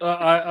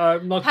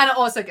 I'm not. Hannah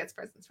also gets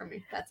presents from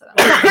me. That's it.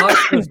 I'm not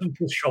present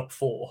to shop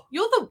for.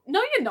 No,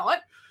 you're not.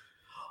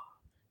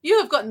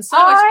 You have gotten so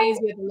much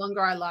easier the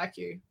longer I like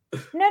you.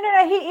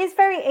 No. He is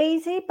very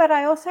easy, but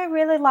I also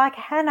really like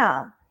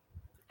Hannah,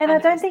 and I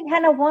don't think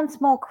Hannah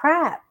wants more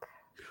crap.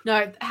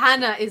 No,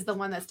 Hannah is the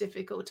one that's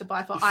difficult to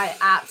buy for. I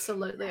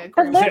absolutely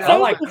agree. But I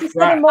like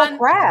more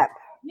crap.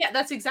 Yeah,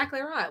 that's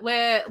exactly right.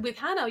 Where with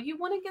Hannah, you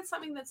want to get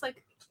something that's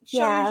like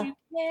shows you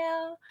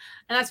care,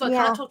 and that's why I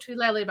can't talk too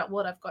loudly about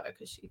what I've got her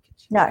because she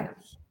no.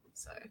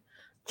 So,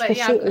 but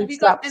yeah, have you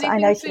got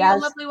anything for your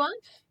lovely wife?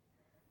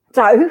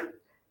 So,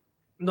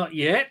 not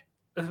yet.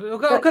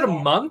 I've got a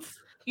month.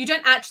 You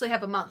don't actually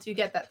have a month. You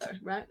get that though,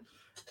 right?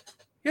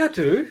 Yeah, I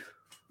do.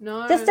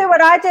 No, just do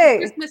what I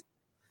do.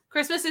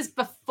 Christmas is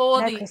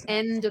before the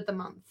end of the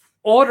month.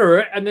 Order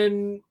it and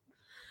then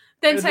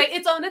say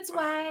it's on its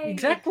way.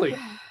 Exactly.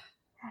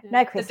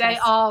 No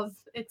Christmas.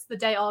 It's the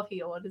day of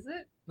he orders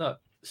it. No,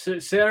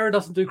 Sarah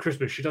doesn't do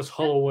Christmas. She does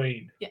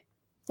Halloween. Yeah.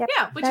 Yep.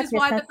 Yeah, which is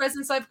why the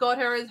presents I've got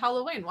her is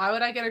Halloween. Why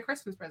would I get her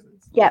Christmas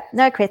presents? Yeah,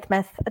 no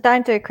Christmas. I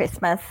don't do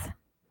Christmas.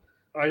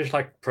 I just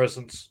like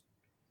presents.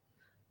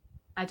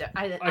 I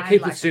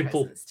keep like it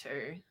simple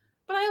too.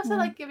 But I also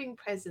like giving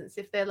presents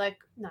if they're like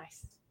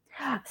nice.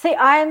 See,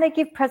 I only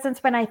give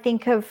presents when I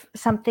think of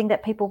something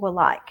that people will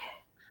like.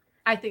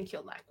 I think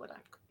you'll like what I've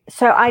got.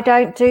 So I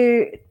don't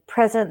do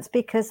presents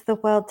because the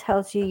world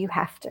tells you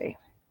have to.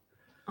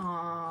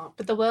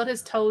 But the world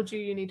has told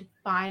you need to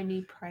buy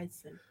me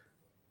presents.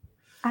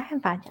 I can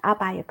buy you. I'll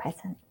buy you a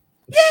present.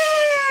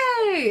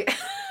 Yay!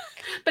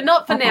 But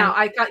not for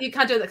now. You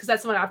can't do that because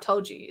that's what I've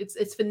told you.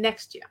 It's for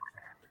next year.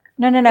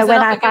 No.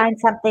 When I find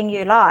something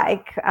you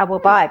like, I will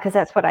buy it because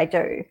that's what I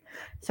do.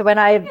 So when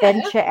I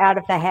venture out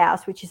of the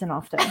house, which isn't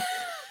often.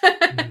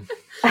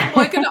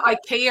 We're going to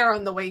IKEA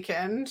on the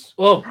weekend.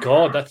 Oh,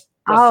 God. That's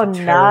oh,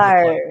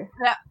 no.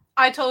 Yeah,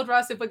 I told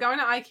Russ if we're going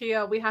to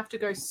IKEA, we have to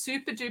go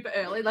super duper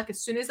early, like as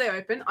soon as they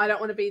open. I don't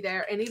want to be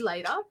there any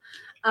later.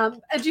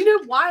 And do you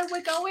know why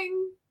we're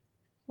going?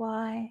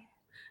 Why?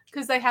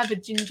 Because they have a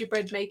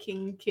gingerbread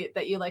making kit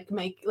that you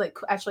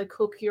actually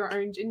cook your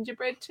own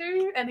gingerbread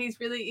too, and he's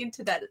really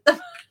into that at the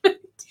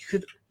moment. You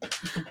could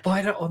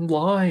buy it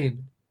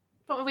online.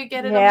 But we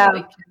get it on the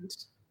weekend.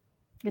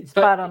 It's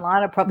bought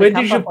online. Probably.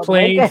 When did you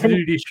plan to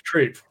do this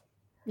trip?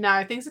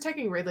 No, things are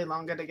taking really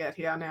longer to get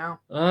here now.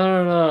 I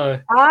don't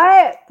know.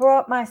 I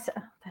brought myself.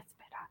 That's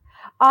better.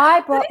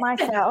 I brought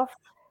myself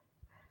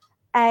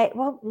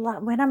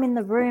when I'm in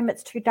the room,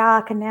 it's too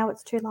dark, and now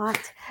it's too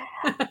light.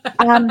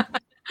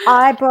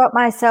 I brought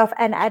myself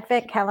an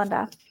advent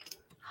calendar.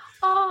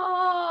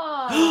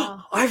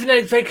 Oh! I have an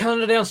advent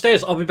calendar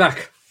downstairs. I'll be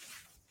back.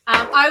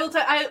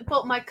 I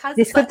bought my cousin.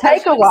 This could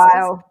take a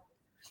while.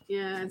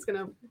 Yeah, it's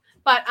gonna.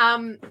 But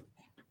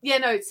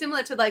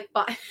similar to like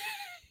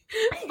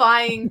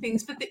buying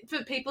things for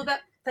people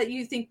that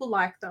you think will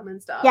like them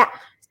and stuff. Yeah.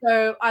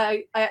 So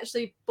I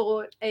actually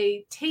bought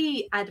a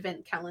tea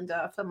advent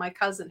calendar for my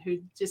cousin who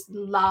just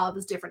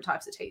loves different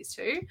types of teas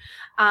too.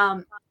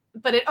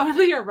 But it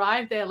only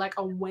arrived there like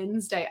on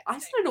Wednesday. I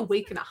started a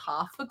week and a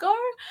half ago,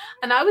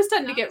 and I was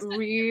starting to get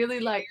really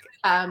like.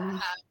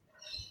 I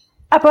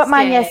bought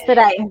mine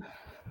yesterday,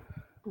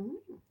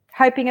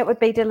 hoping it would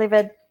be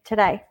delivered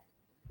today.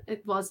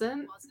 It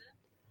wasn't.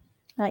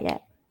 Not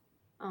yet.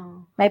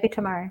 Oh, maybe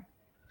tomorrow.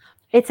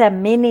 It's a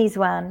minis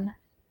one.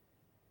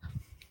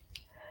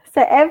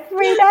 So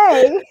every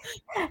day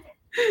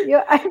you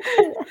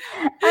open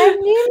a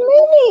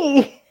new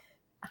mini.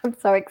 I'm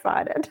so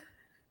excited.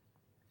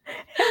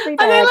 Are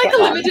they like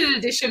a limited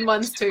edition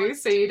ones too?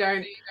 So you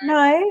don't.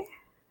 No.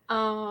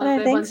 Oh, I don't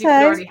the think ones so.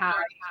 you already have.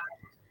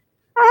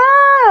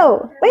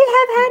 Oh, we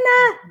have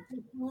Hannah.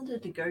 I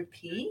wanted to go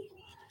pee,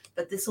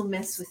 but this will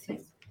mess with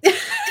him.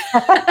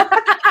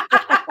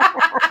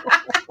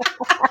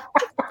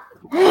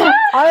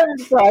 I'm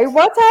sorry,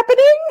 what's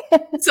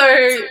happening?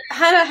 So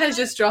Hannah has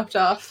just dropped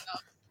off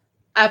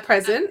a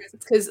present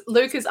because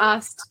Luke has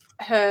asked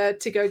her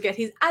to go get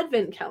his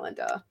advent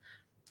calendar.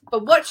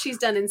 But what she's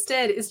done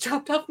instead is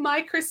dropped off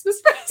my Christmas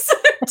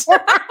present.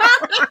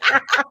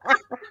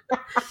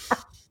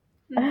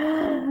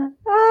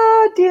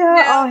 Oh, dear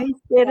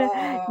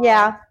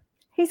Yeah.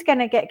 He's going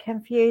to get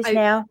confused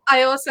now.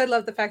 I also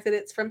love the fact that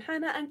it's from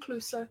Hannah and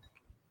Clouseau.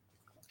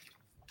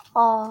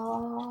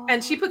 Oh.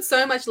 And she put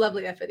so much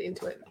lovely effort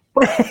into it.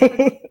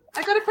 And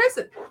I got a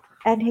present.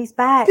 he's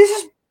back.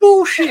 This is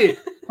bullshit.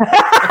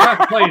 I can't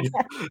complain.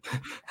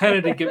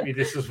 Hannah did get me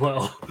this as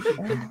well.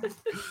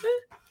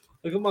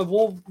 I got my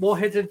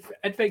Warheads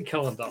Advent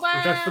Calendar, which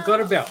I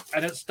forgot about,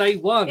 and it's day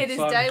one. It is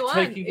day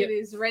one. It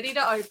is ready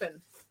to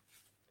open.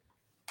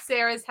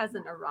 Sarah's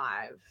hasn't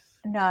arrived.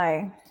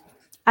 No.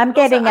 I'm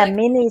getting a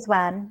minis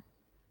one.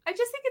 I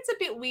just think it's a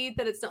bit weird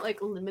that it's not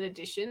like a limited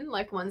edition,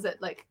 like ones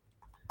that like.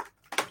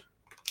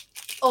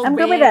 I'm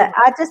good with it.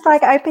 I just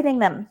like opening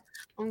them.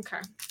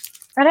 Okay.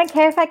 I don't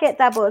care if I get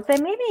doubles. They're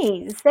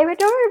minis. They're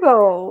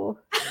adorable.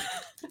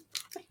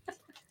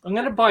 I'm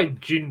going to buy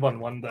gin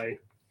one day.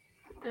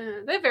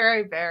 They're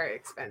very, very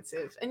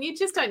expensive. And you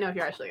just don't know if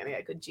you're actually going to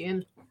get good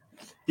gin.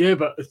 Yeah,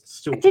 but it's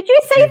still... Did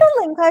you see the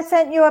link I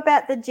sent you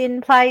about the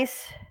gin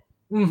place?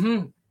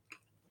 Mm-hmm.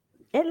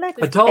 It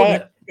looks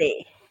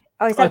fancy.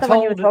 Oh, is that the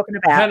one you were talking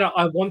about? Hannah,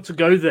 I want to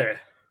go there.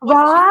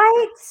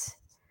 Right?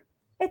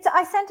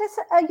 I sent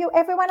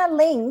everyone a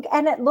link,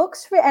 and it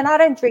looks and I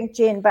don't drink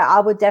gin, but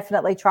I would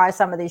definitely try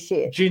some of this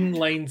shit. Gin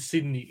Lane,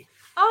 Sydney.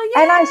 Oh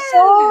yeah, and I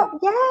saw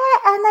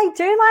and they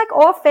do like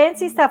all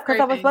fancy stuff because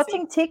I was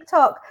watching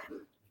TikTok,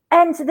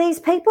 and these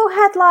people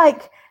had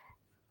like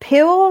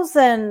pills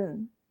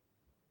and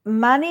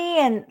money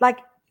and like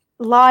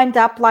lined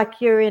up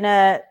like you're in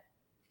a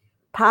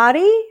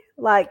party,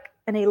 like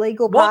an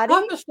illegal party.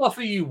 What kind of stuff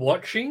are you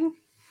watching?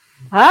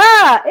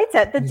 It's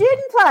at the gin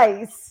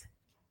place.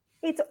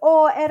 It's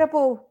all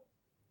edible.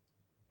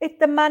 If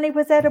the money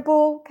was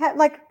edible,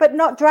 like, but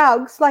not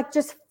drugs, like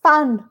just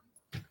fun.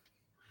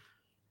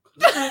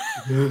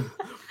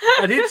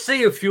 I did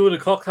see a few of the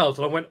cocktails,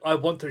 and I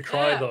want to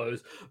try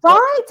those.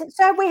 Right,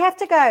 so we have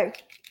to go.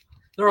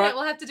 All right, yeah,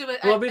 we'll have to do it.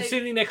 Well, I'm in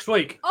Sydney next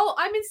week. Oh,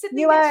 I'm in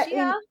Sydney next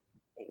year.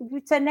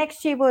 So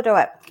next year we'll do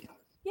it.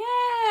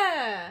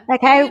 Yeah.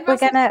 Okay, we're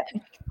gonna.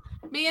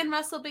 Me and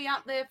Russ will be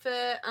up there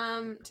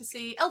for to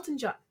see Elton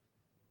John.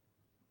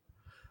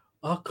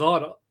 Oh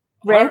God.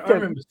 I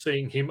remember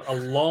seeing him a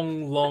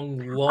long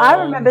I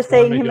remember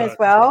seeing him as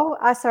well.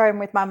 I saw him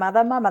with my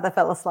mother. My mother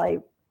fell asleep.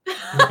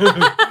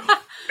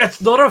 It's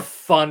not a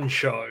fun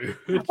show.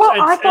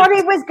 I thought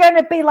it was going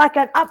to be like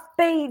an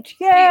upbeat.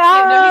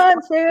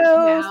 I'm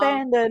still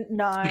standing.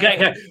 No.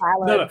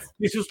 No.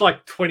 This was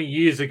like 20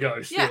 years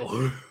ago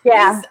still.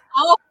 Yeah.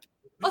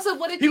 Also,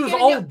 what did he you was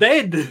get? Old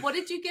dead. What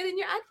did you get in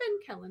your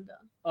advent calendar?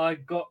 I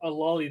got a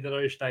lolly that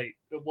I just ate.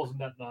 It wasn't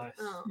that nice.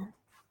 Oh.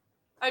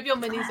 I hope your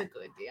minis are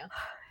good, dear.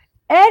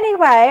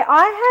 Anyway,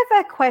 I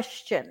have a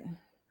question,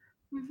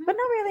 but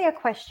not really a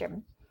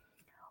question.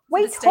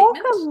 We talk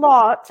a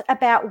lot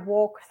about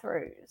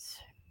walkthroughs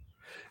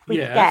with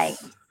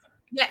games.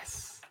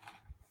 Yes.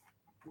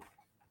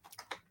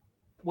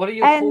 What are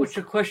your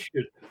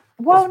question?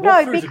 Well,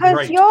 no,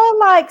 because you're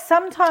like,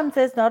 sometimes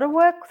there's not a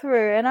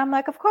walkthrough. And I'm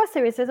like, of course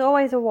there is. There's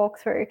always a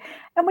walkthrough.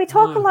 And we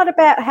talk a lot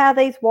about how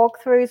these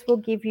walkthroughs will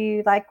give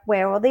you like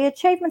where all the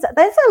achievements are.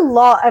 There's a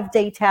lot of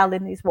detail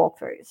in these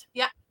walkthroughs.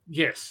 Yeah.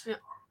 Yes. Yeah.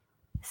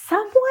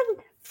 Someone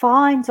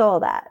finds all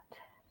that.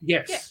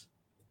 Yes. Yeah.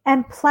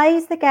 And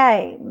plays the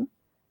game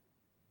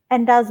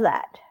and does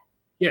that.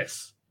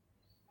 Yes.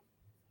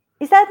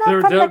 Is that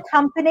not from the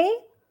company?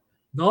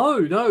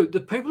 No.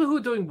 The people who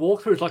are doing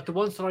walkthroughs, like the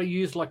ones that I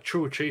use, like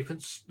True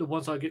Achievements, the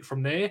ones I get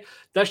from there,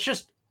 that's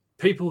just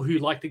people who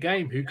like the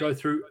game who go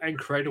through and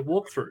create a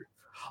walkthrough.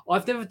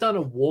 I've never done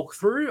a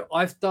walkthrough.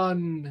 I've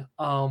done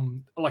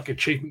like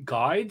achievement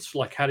guides,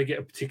 like how to get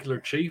a particular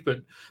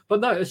achievement.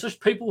 But no, it's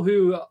just people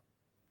who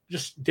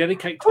just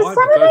dedicate time. Well,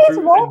 some of these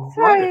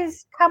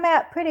walkthroughs come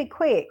out pretty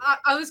quick.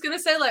 I was going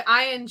to say like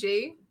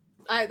ING.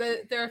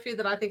 There are a few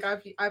that I think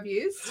I've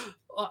used.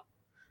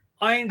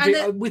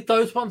 ING with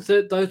those ones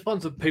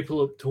are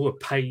people who are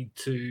paid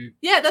to.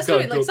 Yeah, that's what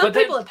I mean. Like some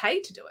people are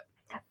paid to do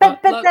it.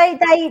 But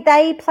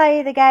they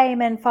play the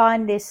game and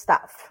find this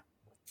stuff.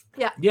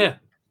 Yeah. Yeah.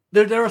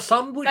 There are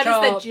some which that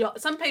is their job.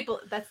 Some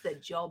people that's their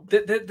job.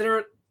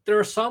 There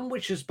are some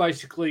which is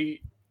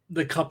basically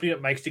the company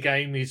that makes the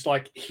game is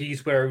like,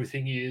 here's where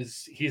everything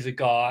is, here's a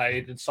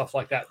guide and stuff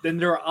like that. Then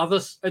there are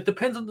others. It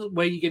depends on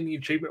where you get the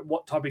achievement,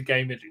 what type of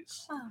game it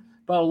is. Oh.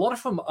 But a lot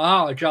of them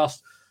are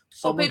just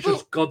someone's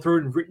just gone through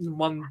and written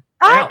one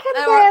out. I can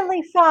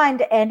barely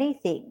find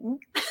anything.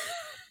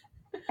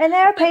 And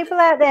there are people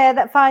out there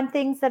that find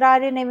things that I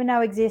didn't even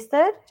know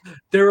existed.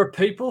 There are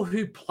people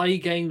who play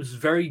games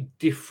very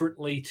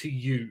differently to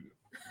you.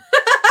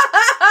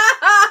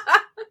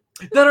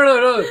 No.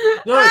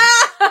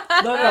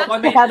 I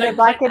mean,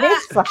 like it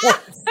is.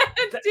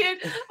 Dude,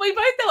 we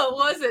both know it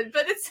wasn't,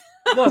 but it's.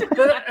 No,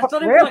 but it's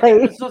not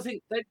really. It's nothing.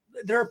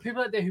 There are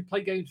people out there who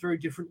play games very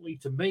differently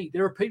to me.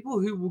 There are people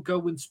who will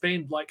go and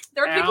spend like.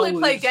 There are people who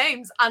play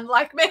games,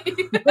 unlike me.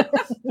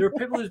 There are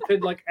people who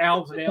spend like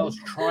hours and hours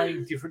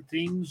trying different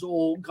things,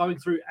 or going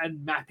through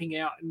and mapping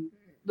out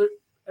the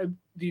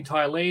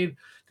entire land.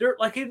 There,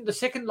 like in the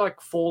second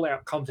like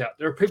Fallout comes out,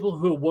 there are people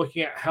who are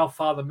working out how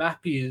far the map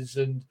is,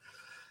 and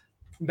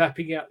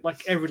mapping out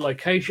like every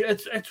location.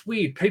 It's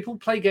weird. People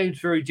play games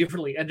very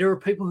differently, and there are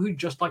people who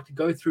just like to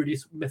go through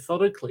this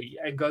methodically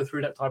and go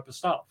through that type of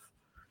stuff.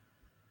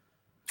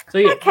 So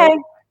yeah. Okay.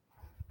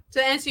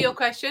 To answer your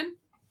question,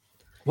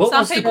 What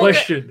was the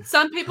question?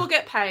 Some people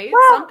get paid.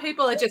 Well, some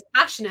people are just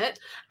passionate,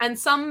 and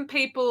some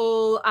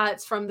people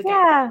it's from the game.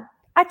 Yeah,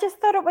 I just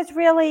thought it was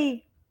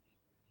really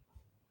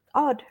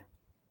odd.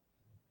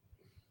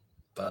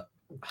 But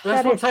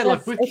that's what I'm saying.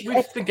 Like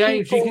with the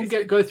games, you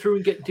can go through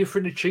and get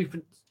different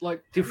achievements,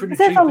 like different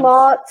There's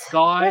achievements.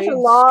 There's a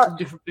lot from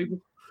different people.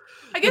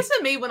 I guess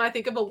for me, when I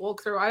think of a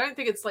walkthrough, I don't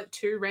think it's like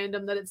too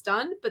random that it's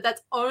done, but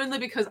that's only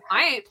because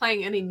I ain't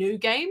playing any new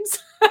games.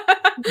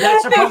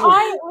 That's a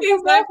problem.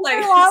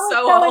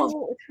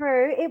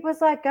 Through it was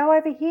like go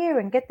over here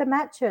and get the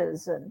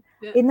matches, and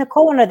in the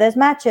corner there's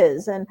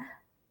matches, and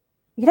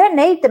you don't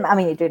need them. I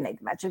mean, you do need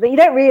the matches, but you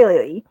don't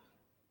really.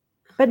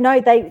 But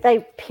no,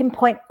 they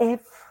pinpoint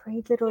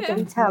every little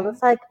detail.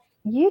 It's like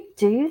you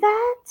do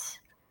that.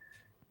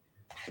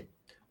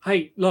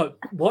 Hey,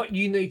 look, what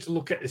you need to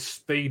look at is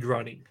speed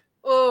running.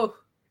 Oh,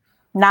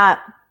 nah.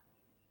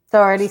 It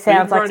already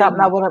sounds like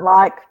something I wouldn't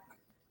like.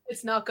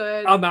 It's not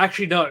good.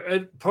 Actually, no.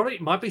 It probably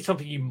might be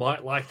something you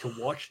might like to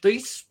watch.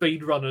 These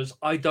speedrunners,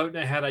 I don't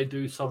know how they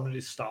do some of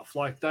this stuff.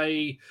 Like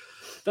they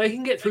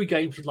can get through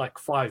games in like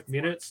 5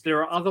 minutes.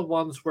 There are other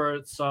ones where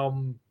it's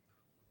speedrunning.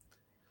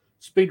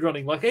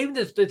 Like even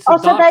it's so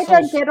they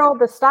don't get all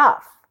the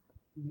stuff.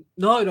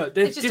 No.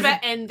 It's just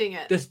about ending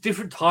it. There's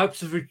different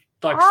types of like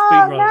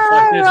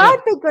speedrunners. No,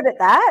 I'd be good at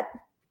that.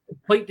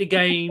 Complete the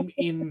game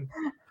in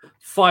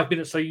 5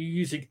 minutes. So you're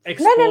using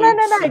exploits.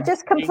 No.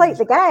 Just complete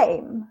the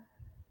game.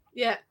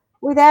 Yeah.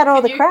 Without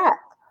all the crap.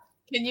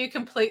 Can you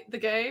complete the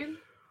game?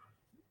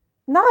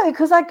 No,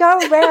 because I go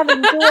around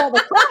and do all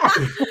the crap.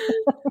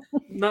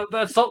 No,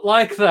 that's not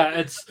like that.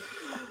 It's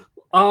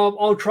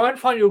I'll try and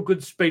find you a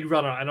good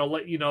speedrunner, and I'll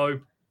let you know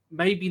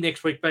maybe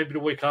next week, maybe the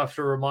week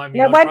after. Remind me.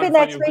 No, it won't be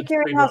next week.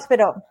 You're in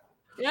hospital.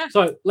 Yeah.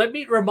 So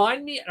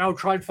remind me, and I'll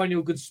try and find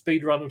you a good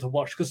speedrunner to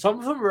watch because some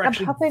of them are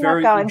actually probably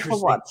very not going interesting.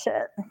 to watch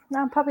it.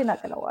 No, I'm probably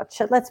not going to watch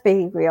it. Let's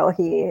be real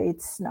here.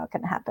 It's not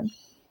going to happen.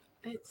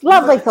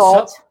 Lovely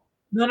thought.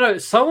 No.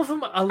 Some of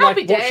them are like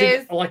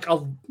watching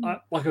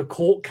like a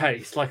court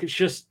case. Like it's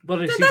just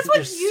one of those things that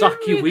just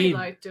suck you in.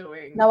 Like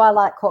doing. No, I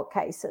like court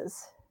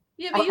cases.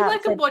 Yeah, but you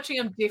like watching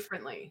them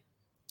differently.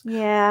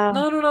 Yeah.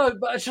 No.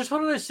 But it's just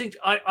one of those things.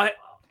 I'm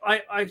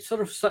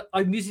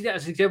using that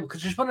as an example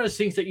because it's one of those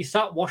things that you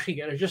start watching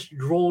it and it just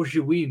draws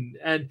you in.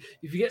 And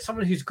if you get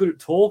someone who's good at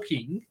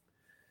talking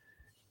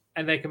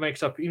and they can make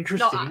stuff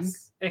interesting,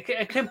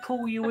 it can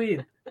pull you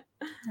in.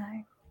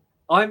 No.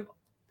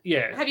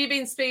 Yeah. Have you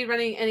been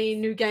speedrunning any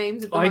new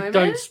games at the moment? I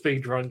don't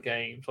speedrun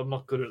games. I'm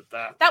not good at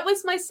that. That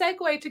was my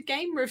segue to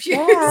game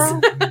reviews. Yeah.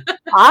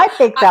 I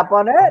picked up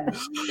on it.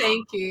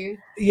 Thank you.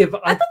 Yeah,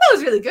 but I thought that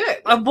was really good.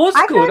 I was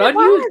good. I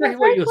knew exactly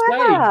what you were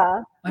saying.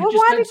 Well,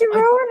 why did you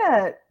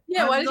ruin it?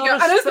 Yeah, why did you go?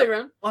 I know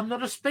speedrun. I'm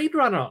not a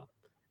speedrunner.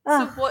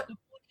 So what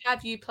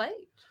have you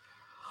played?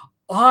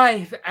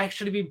 I've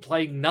actually been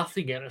playing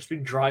nothing and it's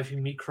been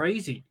driving me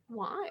crazy.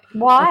 Why?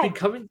 I've been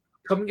coming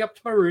up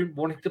to my room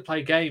wanting to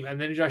play a game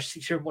and then I just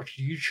sit here and watch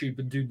YouTube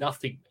and do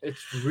nothing.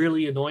 It's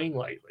really annoying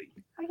lately.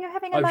 Are you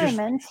having a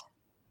moment?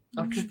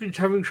 I've just been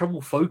having trouble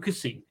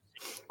focusing.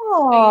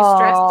 Oh. Are you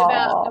stressed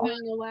about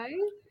going away?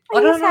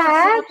 Are you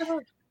sad?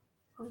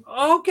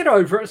 I'll get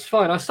over it. It's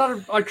fine. I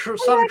started trying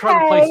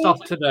to play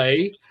stuff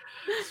today.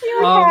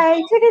 You're okay.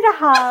 You need a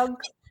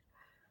hug.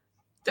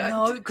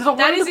 No,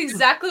 that is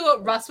exactly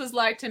what Russ was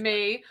like to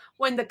me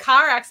when the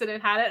car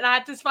accident had it, and I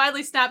had to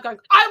finally snap going,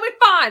 I'll be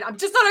fine. I'm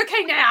just not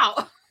okay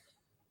now.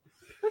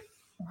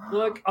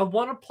 Like, I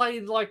want to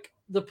play, like,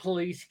 the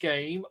police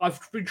game. I've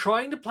been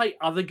trying to play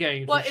other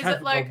games. What, is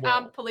it like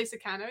Police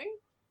Academy?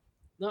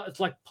 No, it's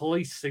like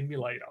Police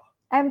Simulator.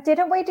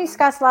 Didn't we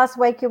discuss last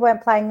week you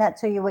weren't playing that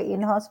till you were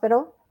in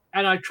hospital?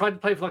 And I tried to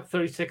play for like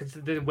 30 seconds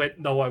and then went,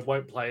 no, I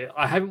won't play it.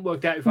 I haven't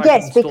worked out if I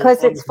can install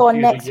because it's for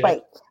next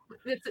week.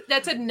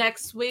 That's a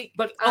next week.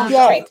 But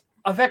I've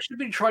actually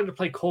been trying to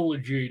play Call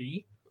of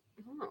Duty.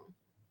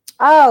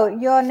 Oh,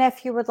 your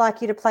nephew would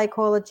like you to play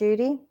Call of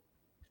Duty?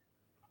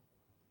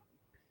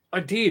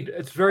 I did.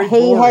 It's very He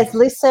boring. has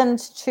listened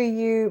to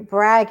you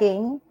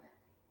bragging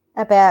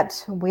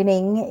about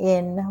winning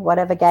in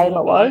whatever game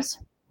it was.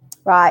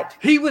 Right.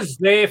 He was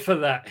there for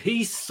that.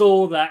 He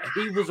saw that.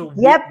 He was a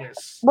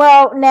witness.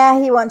 Well, now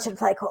he wants you to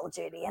play Call of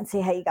Duty and see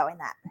how you go in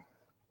that.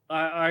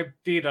 I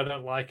did. I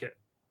don't like it.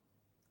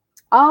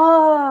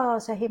 Oh,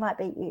 so he might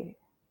beat you.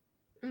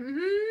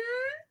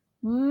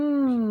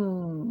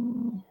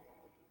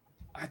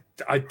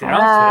 I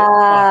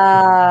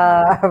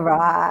doubt it.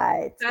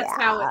 Right. That's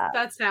how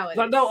it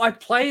is. No, I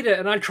played it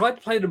and I tried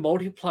to play the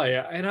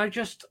multiplayer and I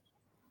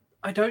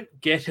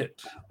don't get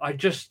it. I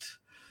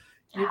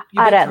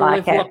don't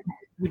like it.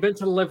 You're meant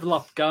to level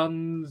up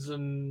guns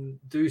and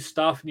do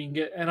stuff, and you can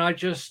get. And you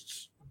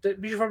just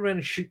run around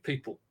and shoot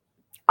people.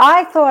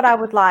 I thought I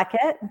would like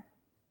it.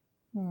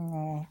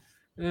 Nah.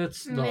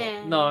 It's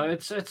not. No,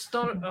 it's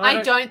not.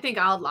 I don't think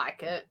I'll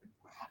like it.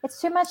 It's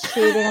too much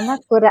shooting. I'm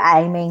not good at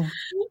aiming.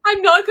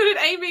 I'm not good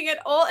at aiming at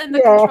all, and the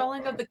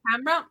controlling of the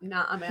camera.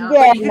 Nah, I'm out.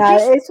 Yeah,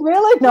 no, it's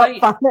really not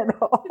fun at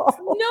all.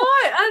 No,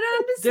 I don't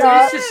understand.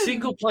 There is a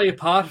single player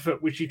part of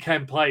it which you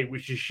can play,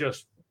 which is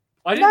just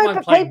I didn't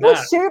mind playing people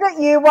that. shoot at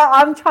you while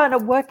I'm trying to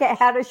work out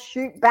how to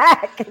shoot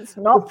back. It's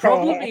not the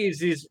problem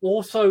is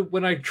also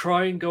when I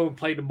try and go and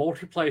play the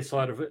multiplayer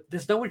side of it,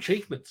 there's no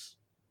achievements.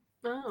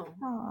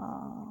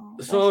 Oh,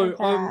 so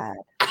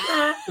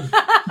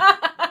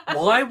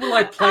why will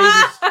I play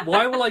this?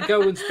 Why will I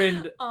go and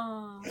spend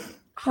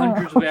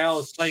hundreds of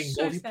hours playing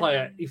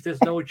multiplayer if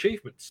there's no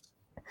achievements?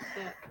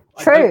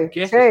 True.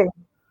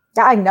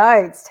 I know,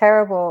 it's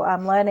terrible.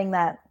 I'm learning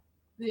that.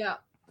 Yeah.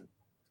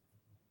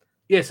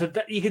 Yeah, so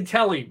you can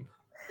tell him.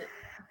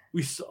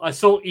 I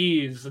saw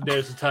ears and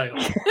there's a tail.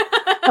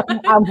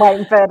 I'm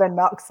waiting for her to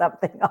knock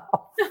something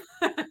off.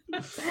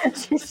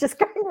 She's just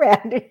going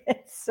around in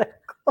circles.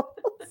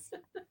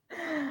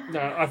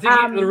 No, I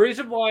think the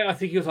reason why I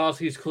think he was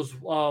asking is because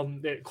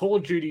Call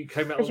of Duty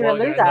came out a while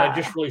ago and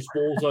they just released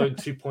Warzone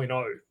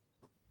 2.0.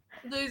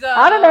 Loser.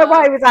 I don't know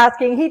why he was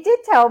asking. He did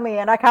tell me,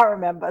 and I can't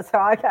remember, so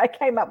I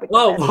came up with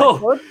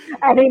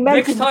and he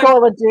mentioned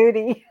Call of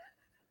Duty.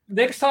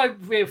 Next time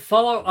we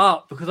follow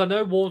up because I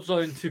know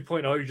Warzone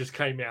 2.0 just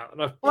came out,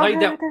 and I've played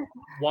that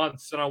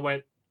once, and I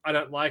went, I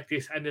don't like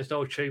this, and there's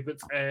no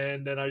achievements,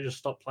 and then I just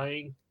stopped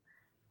playing.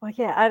 Well,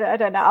 yeah, I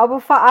don't know.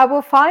 I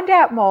will find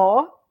out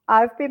more.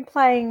 I've been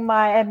playing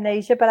my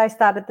Amnesia, but I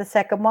started the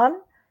second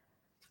one.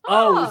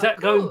 Oh, is that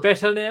going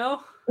better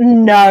now?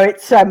 No,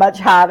 it's so much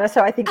harder.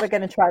 So I think we're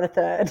going to try the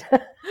third.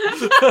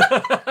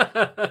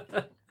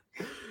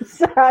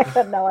 So I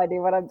got no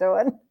idea what I'm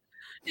doing.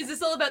 Is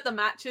this all about the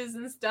matches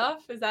and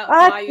stuff? Is that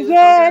why you?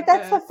 Yeah,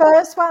 that's the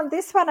first one.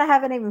 This one I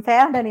haven't even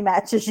found any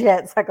matches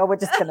yet. It's like, we're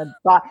just going to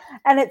die.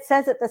 And it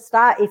says at the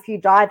start, if you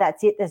die,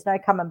 that's it. There's no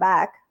coming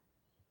back.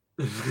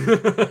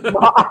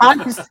 Well,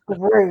 I'm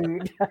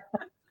screwed.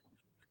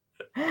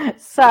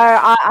 So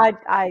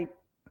I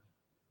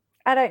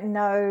don't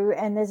know.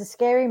 And there's a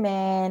scary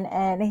man,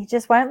 and he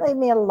just won't leave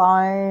me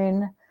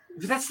alone.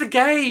 That's the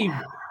game.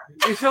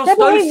 It feels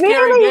so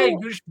scary game.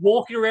 You're just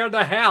walking around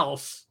the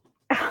house.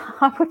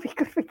 I would be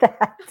good with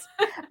that.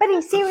 But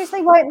he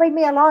seriously won't leave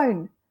me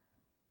alone.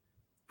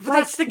 But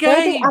that's the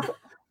game.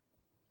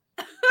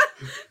 But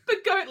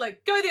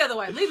go the other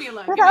way. Leave me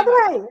alone. Go the other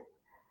way.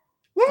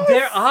 Yes.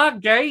 There are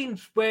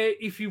games where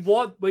if you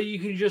want, where you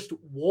can just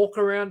walk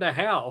around a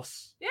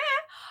house. Yeah.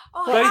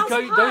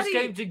 Oh, those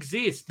games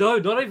exist. No,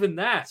 not even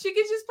that. She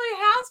could just play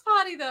house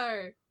party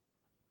though.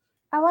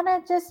 I want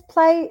to just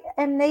play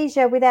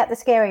Amnesia without the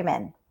scary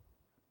men.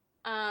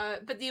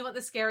 But do you want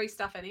the scary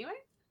stuff anyway?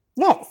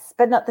 Yes,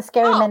 but not the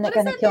scary men that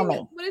are going to kill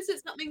me. What is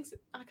it? Something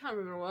I can't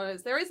remember what it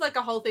is. There is like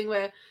a whole thing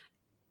where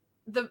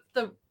the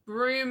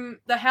room,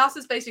 the house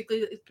is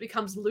basically it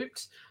becomes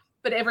looped,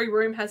 but every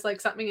room has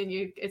like something, and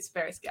it's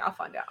very scary. I'll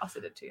find out. I'll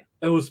send it to you.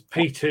 It was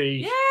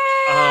PT.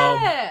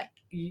 Yeah.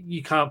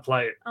 You can't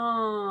play it.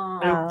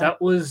 Oh. That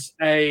was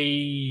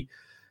a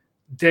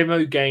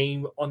demo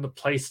game on the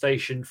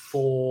PlayStation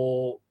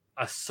for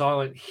a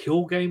Silent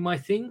Hill game, I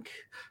think,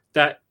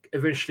 that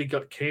eventually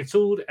got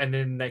cancelled, and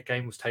then that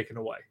game was taken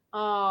away.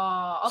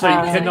 Oh, so you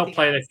cannot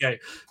play that game.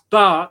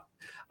 But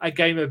a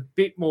game a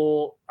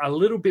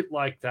little bit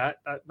like that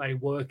may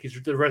work is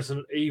the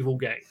Resident Evil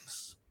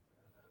games.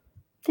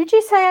 Did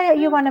you say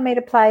you wanted me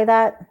to play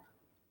that?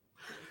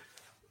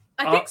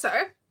 I think so.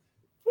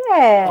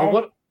 Yeah.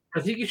 I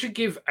think you should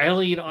give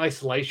Alien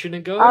Isolation a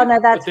go. Oh no,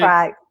 that's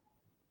right.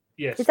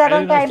 Yes. Is that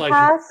on Game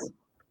Pass?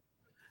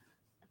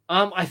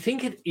 I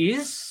think it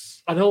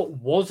is. I know it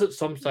was at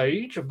some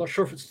stage. I'm not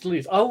sure if it still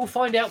is. I will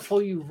find out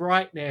for you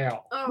right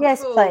now. Oh,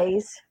 yes, cool.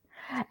 please.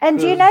 And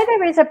do you know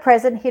there is a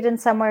present hidden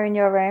somewhere in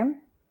your room?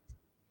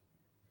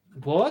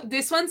 What?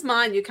 This one's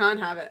mine. You can't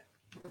have it.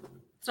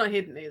 It's not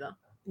hidden either.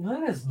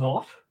 No, it's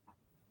not.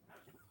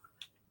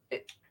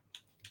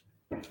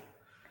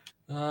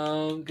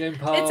 Game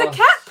Pass. It's a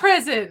cat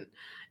present.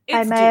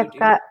 I may have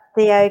got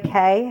the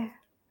okay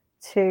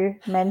to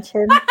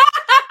mention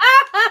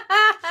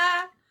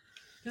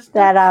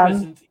that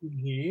present in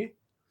here.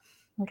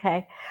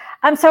 Okay.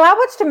 So I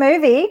watched a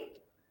movie.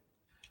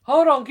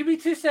 Hold on, give me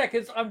 2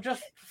 seconds. I'm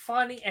just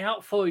finding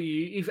out for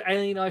you if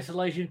Alien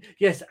Isolation.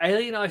 Yes,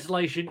 Alien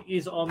Isolation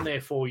is on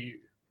there for you.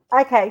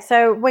 Okay,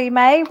 so we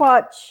may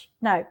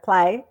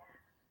play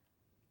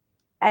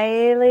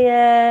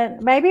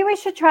Alien. Maybe we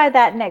should try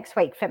that next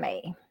week for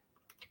me.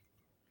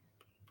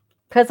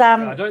 Because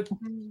I'm not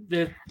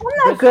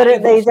good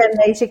at these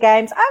Amnesia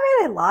games. I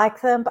really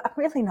like them, but I'm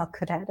really not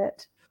good at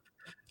it.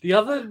 The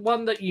other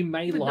one that you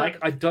may like,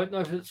 I don't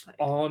know if it's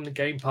on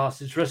Game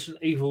Pass, is Resident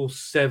Evil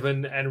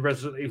 7 and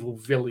Resident Evil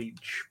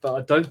Village, but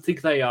I don't think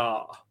they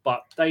are.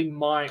 But they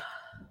might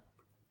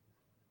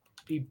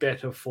be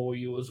better for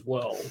you as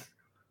well.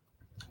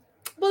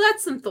 Well,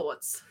 that's some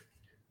thoughts.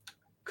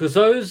 Because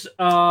those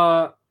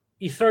are,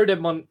 you throw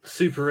them on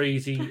super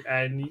easy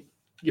and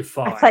you're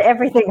fine. I play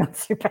everything on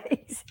super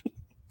easy.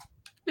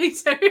 Me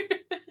too.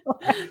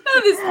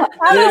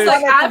 I like want it to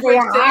be average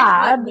thing.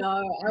 hard.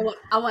 No,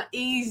 I want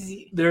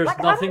easy. There's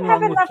Like, nothing I don't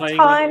wrong have with enough playing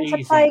time on to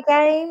easy. play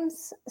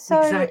games, so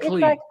Exactly.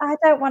 it's like I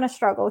don't want to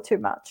struggle too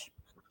much.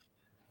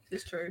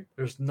 It's true.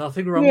 There's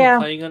nothing wrong Yeah.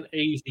 with playing on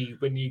easy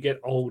when you get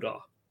older.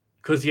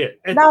 Because at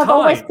No, I've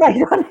always time,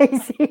 played on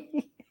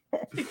easy.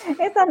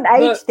 It's an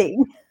age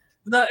thing.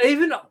 no,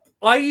 even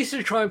I used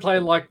to try and play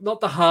like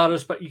not the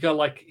hardest, but you go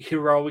like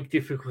heroic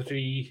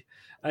difficulty,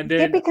 and Yeah,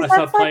 then because I start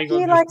that's like playing on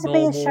you just like to be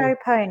a normal. show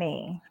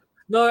pony.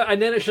 No,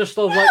 and then it's just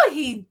sort of No, like,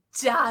 he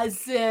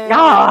doesn't.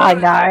 Oh, I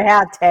know.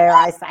 How dare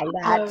I say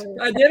that?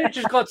 and then it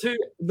just got to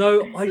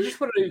no. I just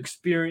want to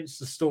experience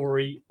the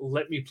story.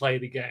 Let me play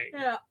the game.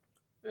 Yeah.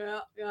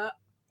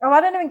 Oh, I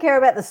don't even care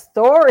about the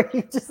story.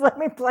 Just let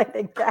me play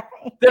the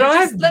game. Then I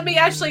Just have let me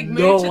actually move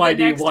to the no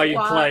idea next why you're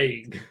one.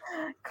 playing.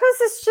 Because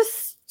it's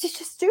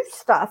just do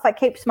stuff. It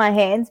keeps my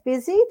hands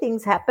busy.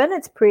 Things happen.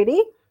 It's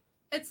pretty.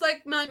 It's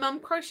like my mum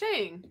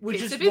crocheting. Which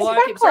Keeps is her busy,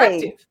 why- keeps her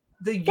Exactly. active.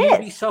 The Yes.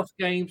 Ubisoft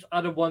games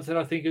are the ones that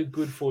I think are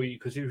good for you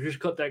because you've just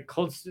got that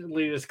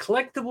constantly. There's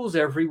collectibles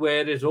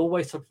everywhere. There's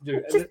always something to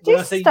do. Just And do when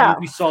I say stuff.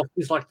 Ubisoft,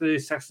 it's like the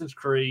Assassin's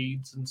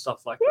Creeds and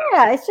stuff like that.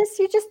 Yeah, it's just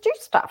you just do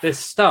stuff. There's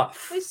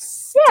stuff.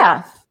 There's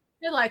Yeah. stuff.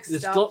 I like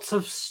There's stuff. lots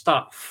of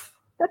stuff.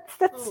 That's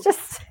Oh.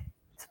 just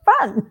it's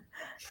fun.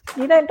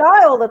 You don't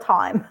die all the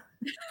time.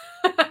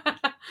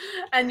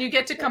 And you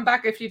get to come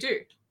back if you do.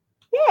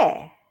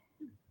 Yeah.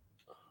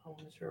 Oh,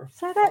 is there a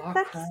So that- Far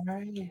that's-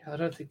 Cry? I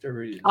don't think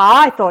there is.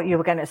 I thought you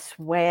were going to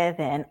swear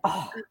then.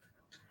 Oh.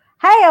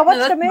 Hey, I watched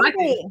a that's my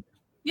movie.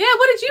 Yeah,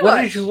 what did you What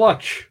watch? did you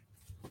watch?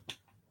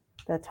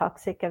 The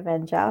Toxic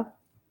Avenger.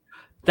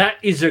 That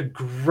is a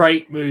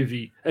great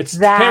movie. It's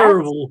That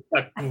terrible,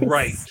 but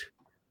great.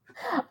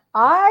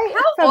 How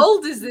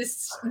old is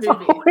this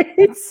movie?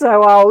 It's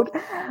so old.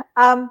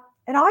 And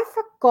I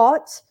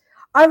forgot.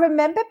 I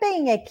remember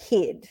being a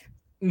kid,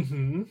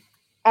 Mm-hmm.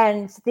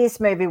 and this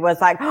movie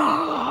was like,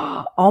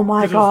 oh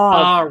my It was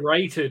god,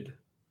 R-rated.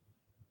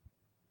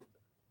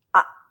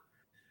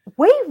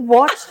 we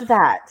watched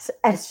that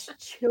as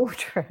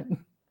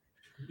children,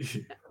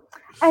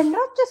 and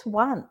not just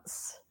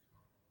once,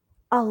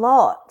 a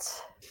lot.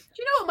 Do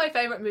you know what my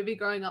favorite movie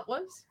growing up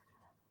was?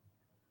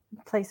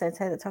 Please don't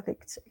say the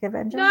Toxic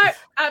Avenger. No,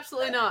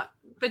 absolutely not.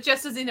 But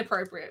just as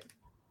inappropriate.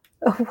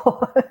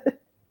 What?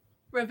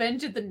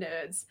 Revenge of the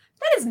Nerds.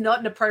 That is not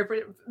an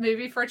appropriate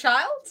movie for a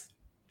child.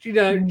 You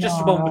know, just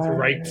the one with the No.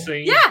 rape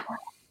scene. Yeah.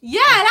 Yeah,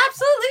 it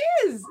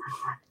absolutely is.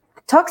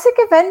 Toxic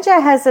Avenger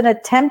has an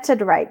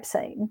attempted rape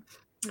scene.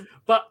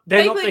 But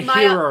they're not the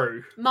Vaguely,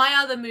 hero. My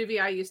other movie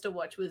I used to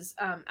watch was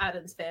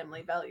Addams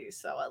Family Values,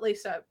 so at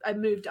least I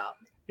moved up.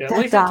 Yeah, The at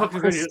least in Dark Toxic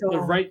Avenger, the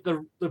Crystal. rape,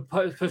 the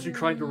person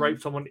trying to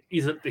rape someone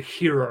isn't the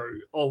hero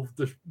of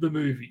the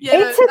movie. Yeah,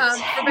 It's no, a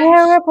Revenge-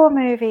 terrible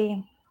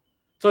movie.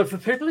 So for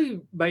people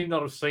who may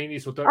not have seen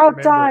this or don't Oh,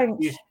 remember,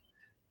 don't.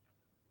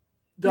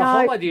 The No.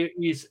 whole idea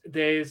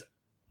is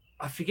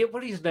I forget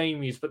what his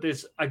name is, but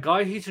there's a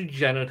guy who's a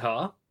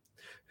janitor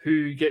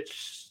who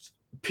gets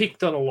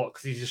picked on a lot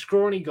because he's a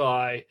scrawny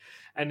guy,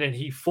 and then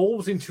he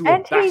falls into a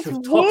And vat he's of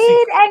toxic.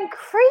 weird and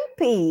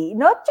creepy.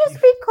 Not just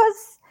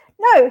because,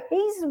 no,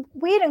 he's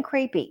weird and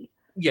creepy.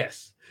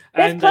 Yes,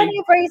 There's and plenty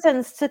of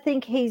reasons to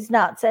think he's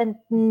nuts and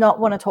not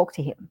want to talk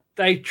to him.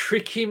 they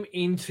trick him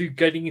into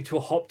getting into a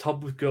hot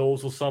tub with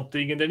girls or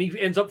something, and then he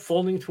ends up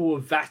falling into a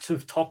vat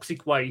of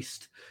toxic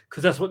waste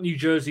because that's what New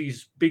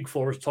Jersey's big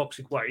for is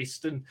toxic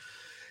waste, and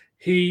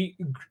he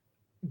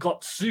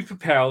got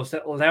superpowers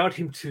that allowed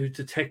him to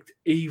detect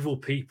evil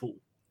people.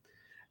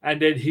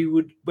 And then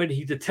when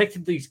he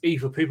detected these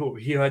evil people,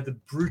 he had to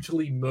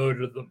brutally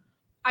murder them.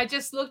 I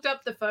just looked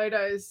up the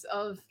photos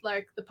of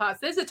like the parts.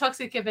 There's a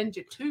Toxic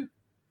Avenger 2.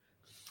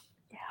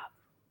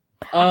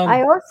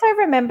 I also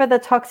remember the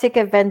Toxic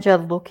Avenger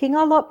looking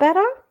a lot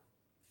better.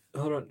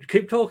 Hold on,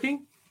 keep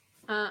talking.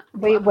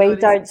 We I've got his-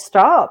 don't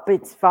stop.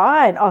 It's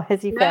fine. Oh,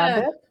 has he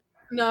found Yeah. it?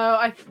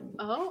 No,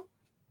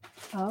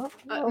 Oh,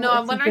 no,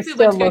 I'm is wondering if just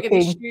he went to still go get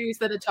his looking? shoes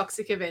that are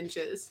Toxic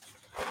Avengers.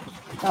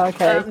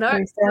 Okay. No, He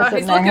no, sounds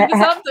he's like- looking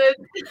for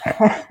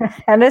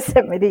something. Hannah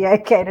sent me the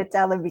okay to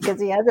tell him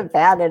because he hasn't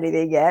found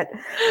anything yet.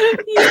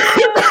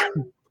 Yeah.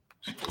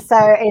 So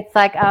it's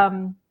like,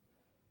 well,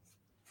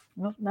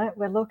 no,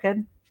 we're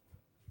looking.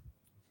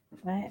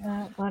 Wait,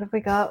 what have we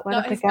got? What No,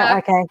 have we he's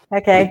got? back.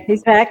 Okay,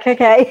 he's back.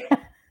 Okay,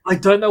 I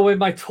don't know where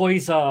my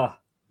toys are.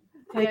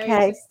 Yeah,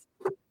 okay. he's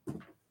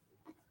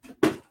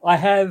I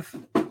have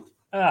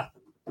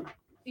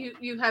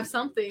You have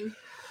something.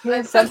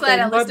 Here's so glad something.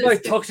 I my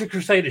listened to- Toxic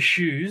Crusader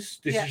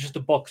shoes. This Yeah. is just a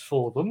box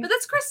for them. But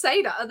that's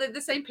Crusader. Are they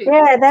the same people?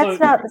 Yeah, that's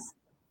So- not.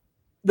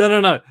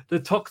 No.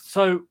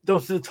 So there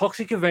was the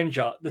Toxic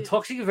Avenger. The Yeah.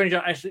 Toxic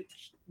Avenger actually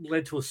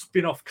led to a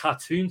spin-off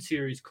cartoon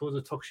series called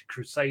the Toxic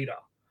Crusader.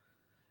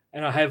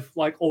 And I have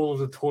like all of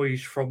the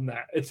toys from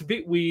that. It's a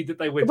bit weird that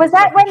they went. Was to,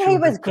 that like, a when he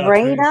was children's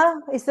cartoon.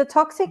 greener? Is the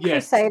Toxic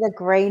Yes. Crusader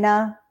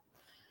greener?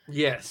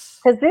 Yes.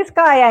 Because this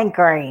guy ain't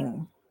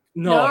green.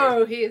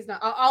 No. he is not.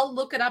 I'll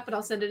look it up and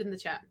I'll send it in the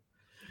chat.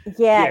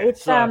 Yeah, Yeah,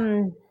 it's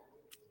so-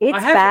 it's I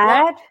have-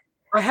 bad.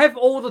 I have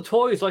all the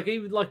toys, like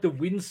even like the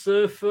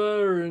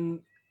windsurfer and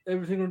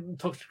everything on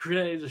Toxic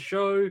Trinity as a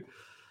show.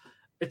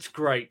 It's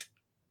great.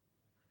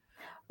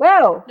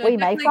 Well, No, we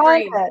may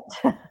definitely find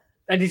it.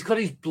 And he's got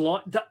his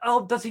blind.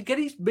 Oh, does he get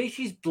meet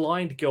his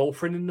blind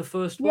girlfriend in the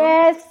first one?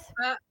 Yes,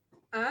 I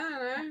don't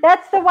know.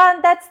 that's the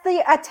one. That's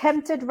the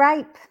attempted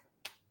rape.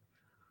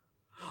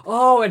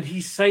 Oh, and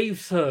he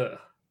saves her.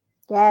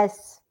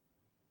 Yes.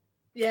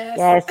 Yes.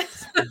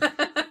 Yes.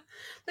 At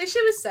least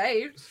she was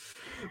saved.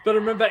 But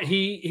remember,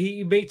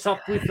 he meets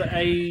up with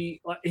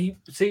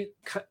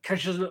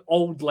catches an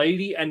old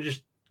lady and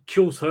just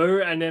kills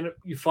her, and then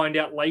you find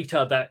out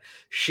later that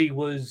she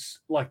was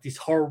like this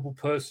horrible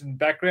person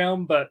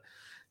background, but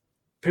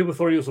people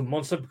thought he was a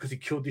monster because he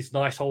killed this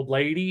nice old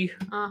lady.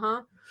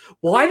 Uh-huh.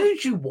 Why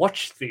did you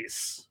watch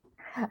this?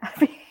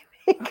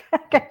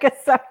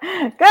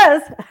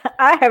 Because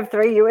I have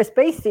 3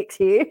 USB sticks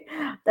here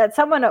that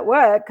someone at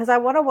work, because I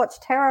want to watch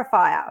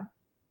Terrifier.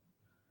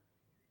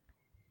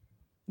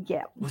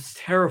 Yeah. What's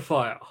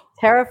Terrifier?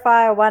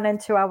 Terrifier 1 and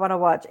 2 I want to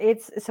watch.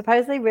 It's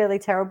supposedly really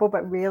terrible,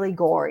 but really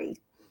gory.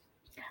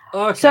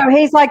 Okay. So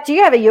he's like, do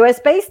you have a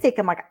USB stick?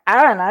 I'm like,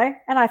 I don't know.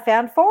 And I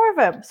found 4 of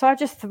them. So I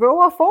just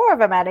threw all 4 of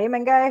them at him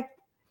and go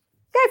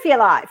for your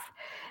life.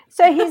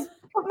 So he's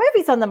put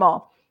movies on them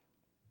all.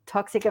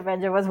 Toxic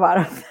Avenger was one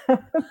of them.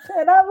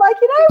 And I'm like,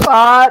 you know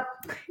what?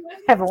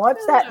 Haven't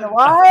watched that in a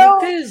while.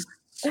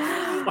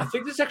 I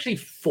think there's actually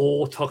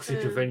 4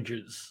 Toxic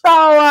Avengers.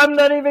 Oh, I'm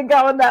not even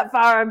going that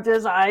far.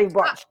 I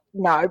watched.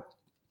 No.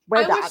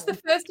 I watched the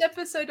first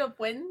episode of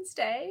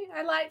Wednesday.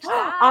 I liked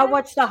that. I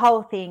watched the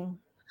whole thing.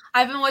 I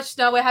haven't watched.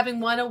 No, we're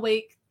having one a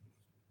week.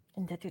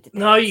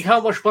 No, you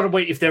can't watch one a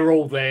week if they're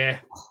all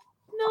there.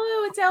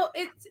 No,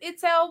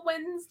 it's our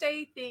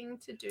Wednesday thing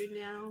to do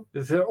now.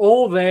 If they're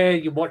all there,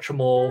 you watch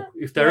them all.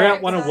 If they're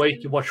out one a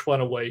week, you watch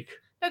one a week.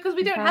 No, because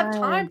we don't have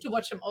time to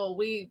watch them all.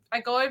 I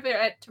go over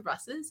to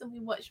Russ's and we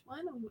watch one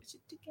and we watch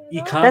it together.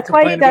 You can't. That's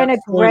why you don't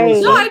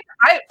agree. No,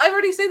 I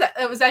already said that.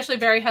 It was actually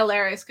very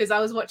hilarious because I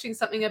was watching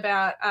something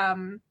about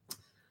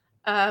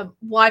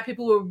why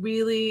people were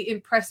really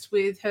impressed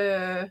with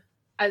her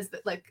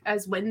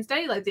as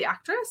Wednesday, like the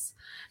actress.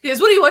 He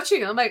goes, "What are you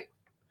watching?" I'm like,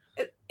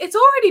 "It's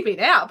already been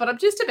out, but I'm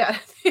just about."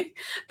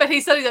 But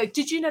he's suddenly like,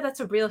 "Did you know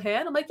that's a real hair?"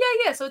 And I'm like,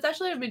 "Yeah." So it's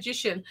actually a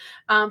magician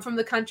from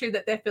the country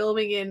that they're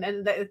filming in,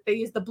 and they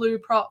use the blue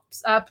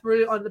props,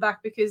 blue on the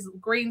back because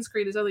green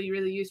screen is only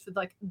really used for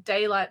like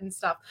daylight and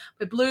stuff.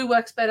 But blue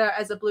works better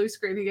as a blue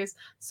screen. He goes,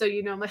 "So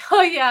you know?" I'm like,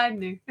 "Oh yeah, I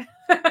knew."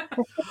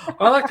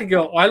 I like to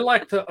go. I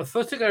like the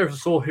first thing I ever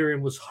saw her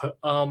in was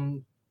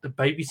the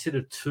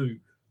Babysitter 2.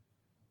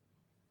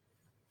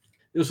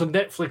 It was a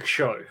Netflix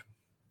show,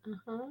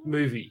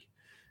 movie.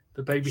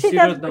 The Babysitter.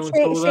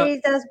 She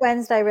does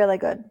Wednesday really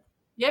good.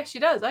 Yeah, she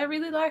does. I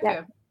really like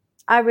her.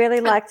 I really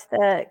liked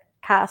the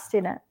cast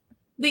in it.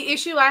 The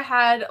issue I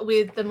had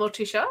with the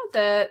Morticia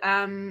that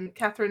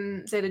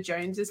Catherine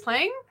Zeta-Jones is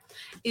playing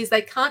is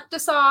they can't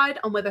decide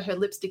on whether her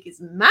lipstick is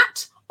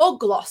matte or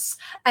gloss,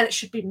 and it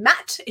should be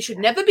matte. It should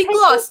never be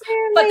gloss,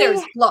 but there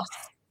is gloss.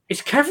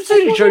 Is Catherine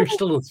Zeta-Jones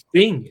still a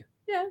thing?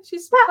 Yeah,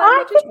 she's. But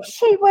I think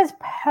she was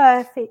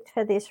perfect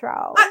for this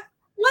role.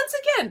 Once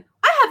again,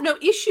 I have no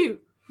issue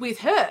with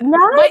her. No,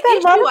 but a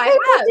lot of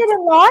people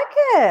didn't like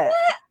it.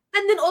 Yeah.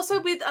 And then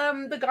also with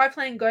the guy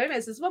playing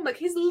Gomez as well. Like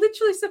he's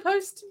literally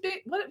supposed to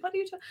be. What are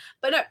you talking?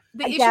 But no,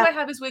 the issue I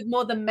have is with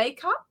more the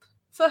makeup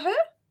for her,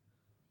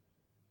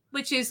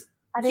 which is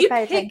I didn't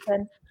pay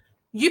attention.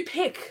 You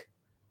pick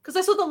because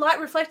I saw the light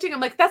reflecting.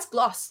 I'm like, that's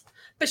gloss,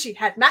 but she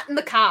had matte in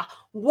the car.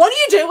 What are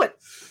you doing?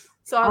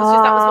 So that was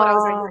what I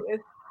was angry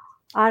with.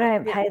 I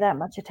don't pay that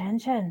much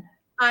attention.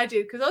 I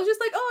did because I was just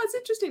like, oh, it's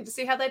interesting to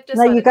see how they've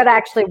decided. No, you got to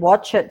actually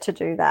watch it to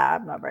do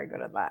that. I'm not very good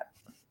at that.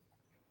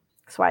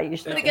 That's why I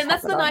usually. But again,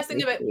 that's the nice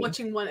thing about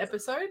watching one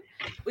episode.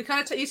 We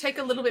kind of you take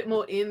a little bit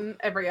more in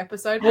every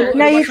episode.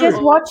 No, you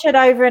just watch it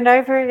over and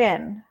over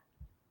again.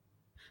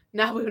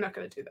 No, we're not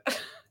going to do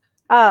that.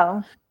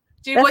 Oh,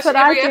 do you watch what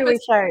every I do episode?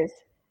 With shows.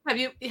 Have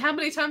you? How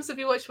many times have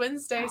you watched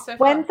Wednesday so far?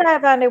 Wednesday,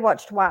 I've only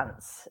watched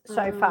once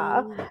so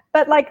far.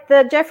 But like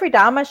the Jeffrey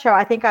Dahmer show,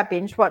 I think I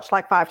binge watched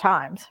like 5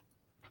 times.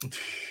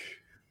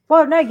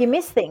 Well, no, you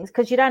miss things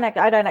because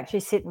I don't actually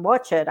sit and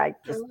watch it.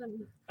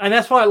 And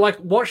that's why I like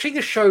watching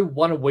a show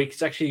one a week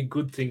is actually a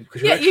good thing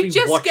because you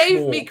just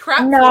gave me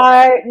crap. No,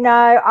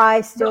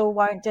 I still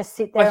won't just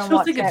sit there and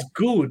watch it. I still think it's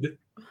good,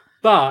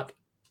 but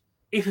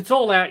if it's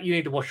all out, you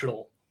need to watch it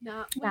all.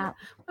 No.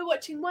 We're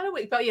watching one a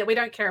week, but yeah, we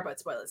don't care about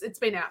spoilers. It's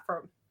been out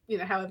for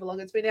however long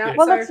it's been out. Yeah.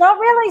 Well, it's not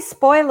really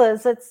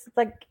spoilers. It's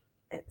like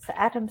it's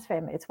Addams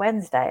Family. It's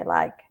Wednesday,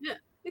 like. Yeah.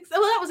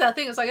 Well, that was our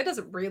thing. It's like it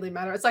doesn't really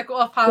matter. It's like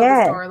part of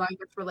the storyline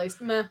gets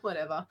released. Meh,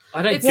 whatever.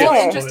 It's still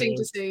interesting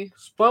to see.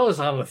 Spoilers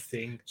aren't a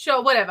thing.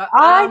 Sure, whatever.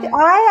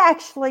 I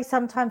actually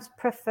sometimes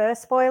prefer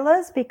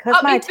spoilers because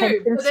my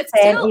attention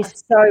span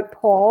is so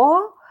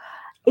poor.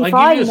 If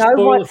I know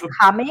what's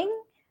coming,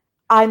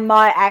 I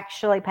might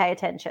actually pay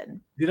attention.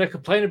 Did I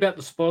complain about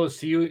the spoilers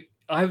to you?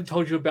 I haven't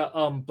told you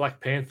about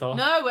Black Panther.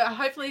 No, we're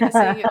hopefully just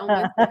seeing it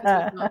on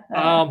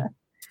Wednesday.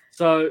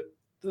 So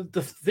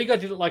the thing I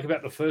didn't like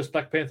about the first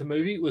Black Panther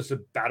movie was the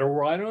battle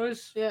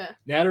rhinos. Yeah.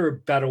 Now there are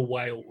battle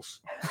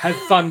whales. Have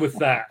fun with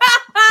that.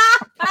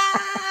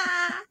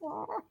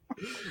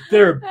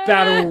 There are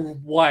battle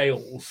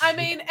whales. I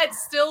mean,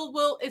 it's still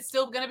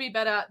going to be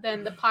better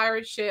than the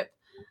pirate ship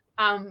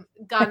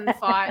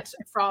gunfight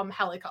from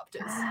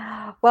helicopters.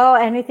 Well,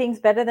 anything's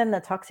better than the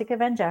Toxic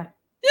Avenger.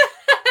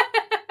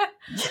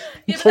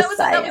 Yeah, but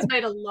that was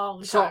made a long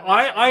time. So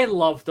I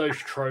love those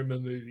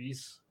Troma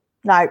movies.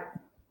 No.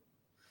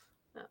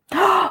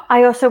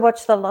 I also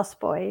watched The Lost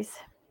Boys.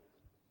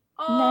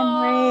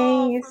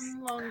 Memories.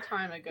 From a long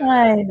time ago.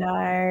 I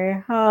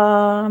know. Oh,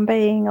 I'm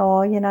being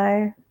all,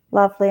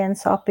 lovely and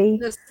soppy.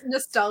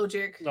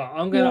 Nostalgic. No,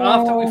 I'm gonna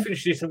after we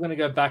finish this, I'm gonna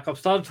go back. I've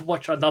started to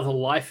watch Another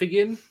Life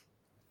again.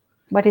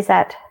 What is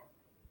that?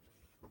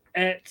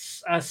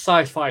 It's a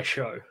sci-fi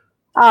show.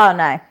 Oh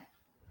no.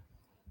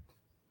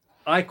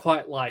 I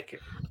quite like it.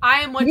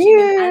 I am watching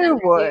an anime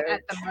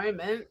at the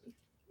moment,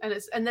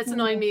 and that's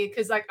annoying me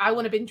because like I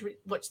want to binge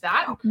watch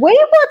that. We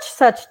watch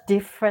such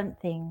different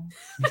things.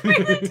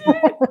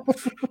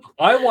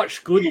 I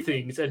watch good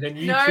things, and then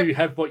you two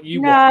have what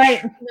you No.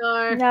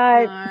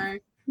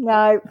 watch.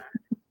 No.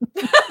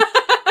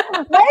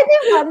 Maybe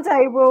one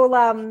day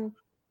we'll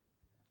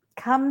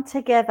come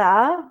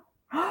together.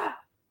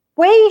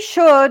 We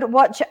should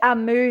watch a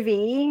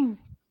movie.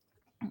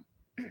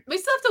 We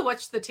still have to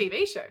watch the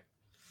TV show.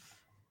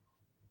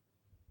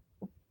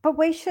 But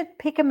we should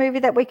pick a movie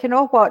that we can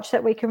all watch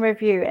that we can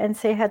review and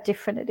see how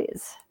different it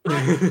is.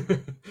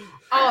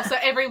 Oh, so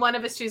every one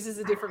of us chooses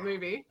a different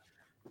movie?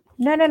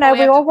 No.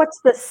 We all watch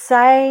the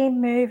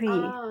same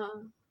movie.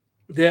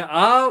 There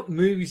are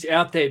movies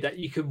out there that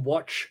you can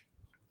watch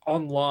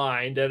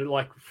online that are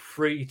like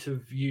free to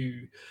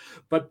view,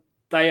 but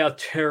they are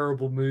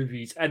terrible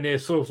movies, and they're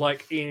sort of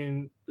like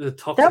in the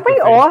top. Don't we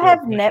all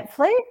have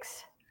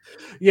Netflix?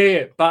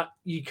 Yeah, but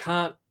you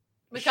can't.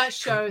 We can't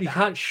show that. You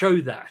can't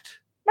show that.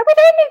 No, we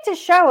don't need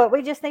to show it.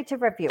 We just need to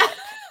review it.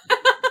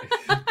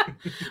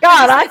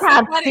 God, I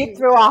can't sit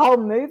through a whole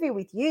movie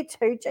with you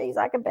two. Jeez,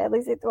 I can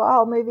barely sit through a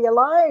whole movie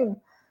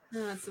alone.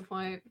 No, that's the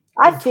point.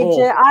 I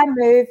fidget. I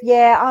move.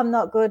 Yeah, I'm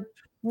not good.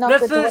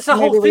 That's the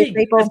whole thing.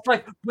 It's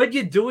like when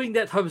you're doing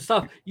that type of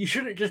stuff, you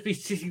shouldn't just be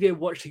sitting there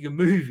watching a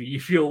movie.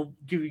 If you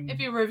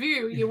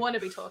review, you want to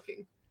be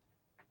talking.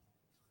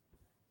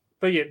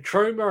 But yeah,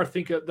 Troma, I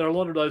think there are a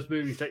lot of those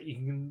movies that you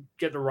can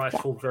get the rights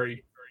for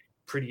pretty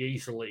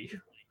easily.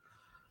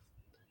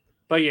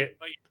 But yeah,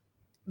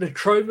 the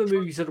Troma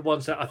movies are the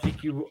ones that I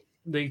think you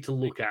need to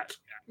look at.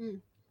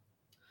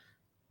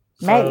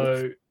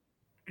 So,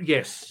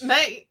 yes.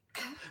 Mate.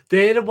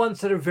 They're the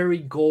ones that are very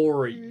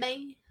gory.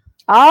 Mate.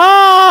 Oh,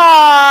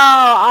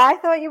 I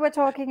thought you were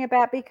talking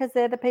about because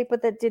they're the people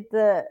that did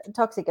the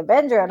Toxic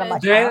Avenger. And I'm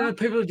like, they're the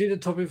people who did the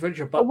Toxic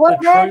Avenger. But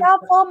they're not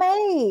for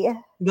me.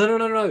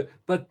 No.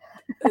 But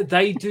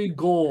they do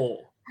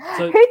gore.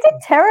 So, who did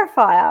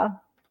Terrifier?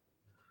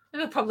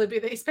 It'll probably be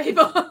these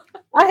people.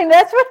 I mean,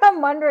 that's what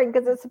I'm wondering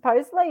because it's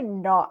supposedly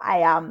not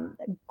a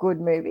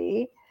good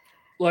movie.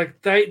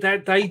 Like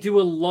they do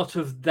a lot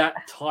of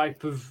that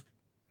type of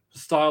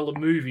style of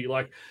movie.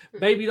 Like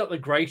maybe not the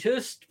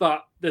greatest,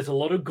 but there's a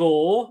lot of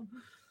gore.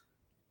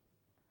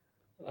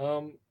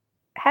 How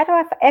do I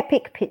have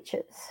Epic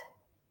Pictures?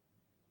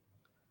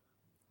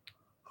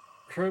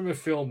 Troma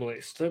film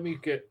list. Let me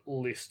get a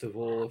list of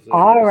all of them.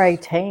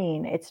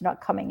 R18. It's not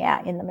coming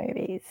out in the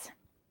movies.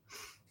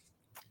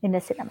 In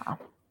the cinema.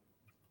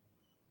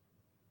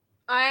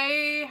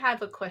 I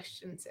have a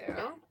question,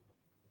 Sarah.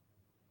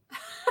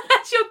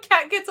 Your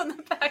cat gets on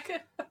the back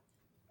of the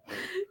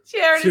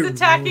chair and is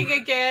attacking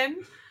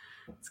again.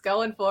 It's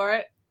going for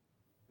it.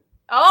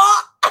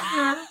 Oh!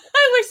 I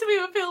wish we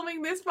were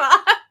filming this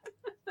part.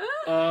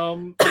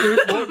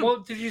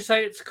 What did you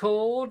say it's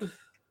called?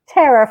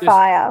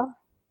 Terrifier.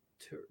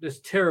 There's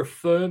Terra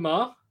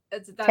Firma.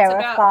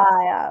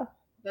 Terrifier.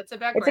 That's a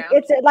background.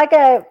 It's like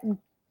a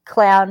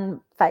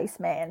clown face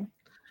man.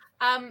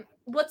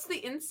 What's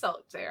the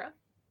insult, Sarah?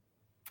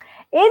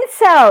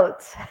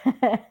 Insult,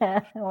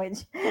 which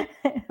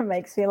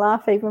makes me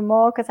laugh even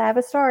more because I have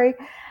a story.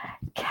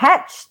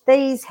 Catch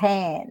these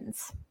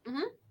hands.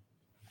 Mm-hmm.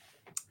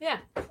 Yeah.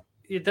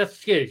 You're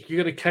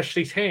going to catch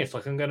these hands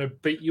like I'm going to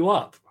beat you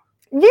up.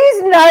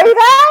 You know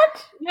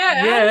that?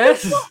 Yeah.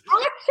 Yes. People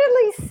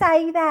actually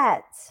say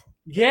that.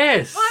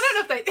 Yes. Well, I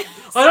don't know if they.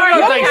 I don't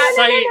know if they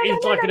say it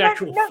in like an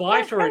actual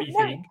fight or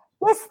anything.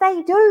 Yes,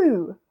 they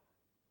do.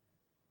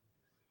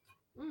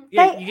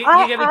 Yeah, you're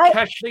going to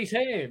catch these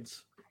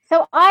hands.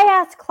 So I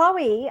asked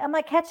Chloe, I'm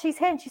like, catch these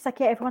hands. She's like,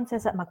 yeah, everyone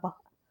says that. I'm like, what?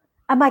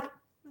 I'm like,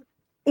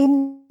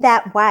 in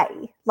that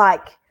way,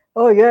 like,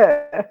 oh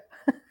yeah,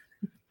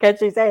 catch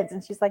these hands.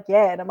 And she's like,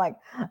 yeah. And I'm like,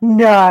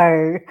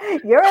 no,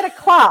 you're at a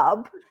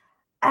club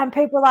and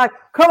people are like,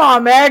 come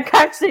on, man,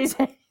 catch these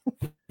hands.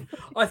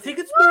 I think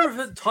it's more of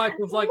a type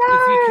of like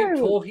if you keep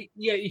talking,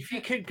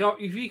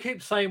 if you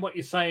keep saying what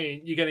you're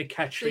saying, you're going to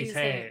catch these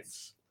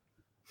hands.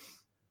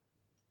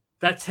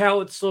 That's how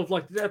it's sort of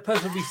like that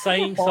person will be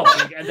saying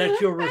something, and that's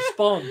your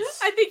response.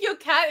 I think your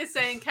cat is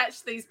saying,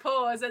 "Catch these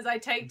paws" as I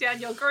take down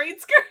your green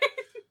screen.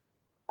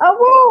 Oh,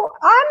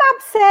 well, I'm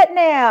upset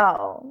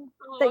now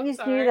that I'm you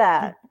sorry. knew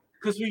that.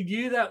 Because we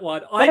knew that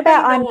one. What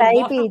about I'm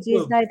Baby? Do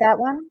you know that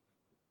one?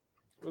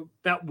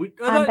 About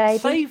I I'm don't Baby?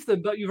 save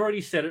them, but you've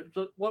already said it.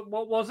 But what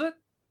was it?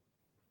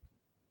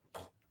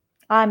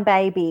 I'm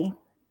Baby.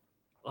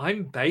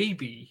 I'm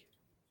Baby.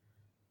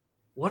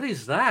 What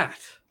is that?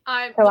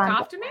 Look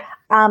after me?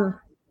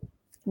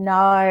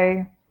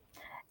 No.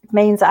 It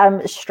means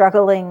I'm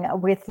struggling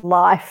with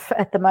life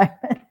at the moment,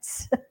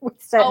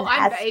 with certain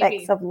aspects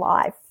Baby. of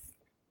life.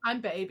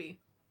 I'm Baby.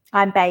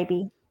 I'm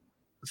Baby.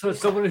 So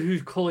it's someone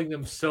who's calling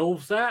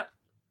themselves that?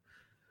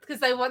 Because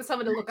they want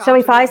someone to look after So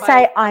if I them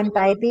say by- I'm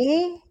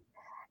Baby,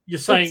 You're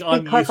saying it's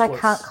I'm because useless.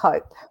 I can't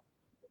cope.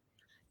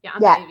 Yeah,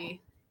 I'm Yeah.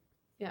 Baby.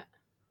 Yeah.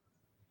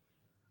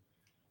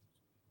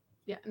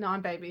 Yeah, no,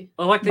 I'm Baby.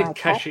 I like My to catch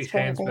cat's these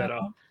gonna hands be better.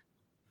 okay.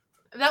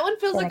 That one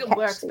feels Gonna like it catch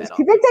works these. better.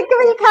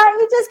 You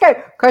can't. You just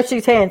go catch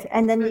these hands,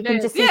 and then you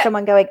can just see Yeah.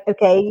 someone going,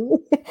 okay.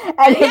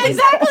 And Yeah,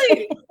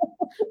 exactly.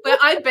 Where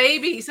I'm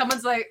Baby,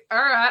 someone's like, all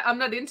right, I'm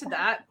not into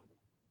that.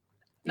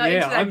 Not Yeah,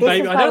 into that. I'm This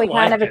Baby. is I why don't we can't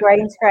like have a it.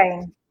 green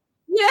screen.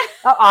 Yeah,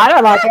 Oh, I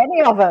don't like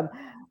any of them.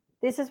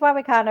 This is why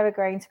we can't have a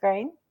green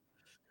screen.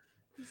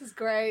 this is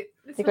great.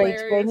 It's The green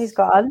hilarious. screen is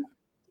gone.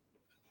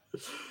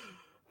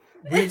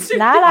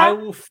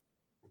 Nala.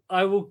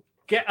 I will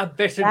get a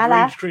better Nala.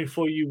 green screen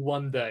for you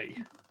one day.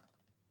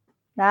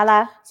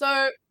 Nala.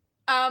 So,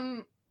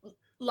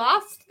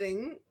 last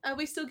thing, are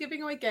we still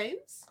giving away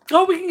games?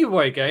 Oh, we can give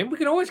away a game. We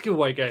can always give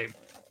away a game.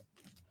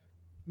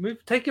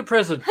 Take your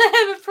present.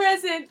 I have a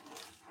present.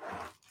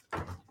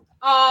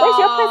 Where's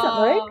your present,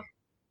 Luke?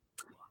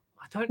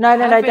 I don't No.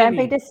 have Don't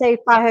any. be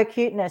deceived by her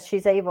cuteness.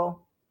 She's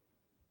evil.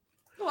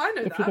 Oh, I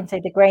know If you that. can see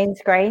the green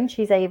screen,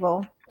 she's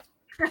evil.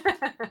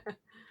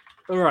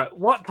 All right.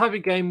 What type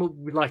of game would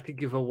we like to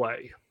give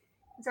away?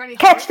 Is there any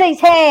Catch these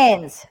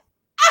hands.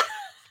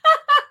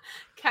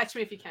 Catch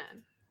me if you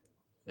can.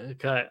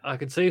 Okay. I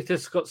can see if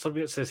this got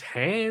something that says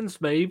hands,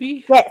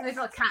 maybe. Yes. There's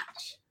not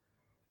catch.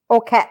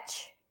 Or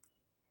catch.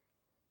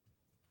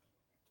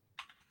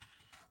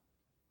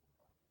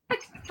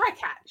 Try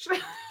catch.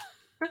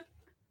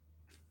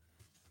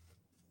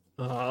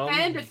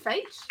 Hand of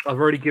fate. I've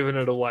already given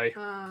it away.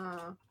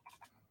 Uh,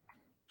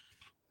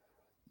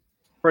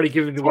 Already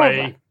given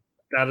away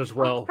that as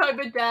well.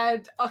 October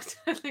Dad.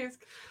 October's.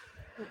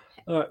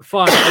 All right,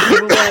 fine. I'll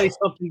give away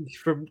something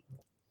from.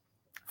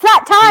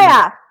 Flat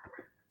tire.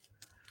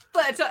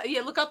 But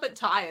yeah, look up at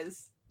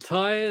tires.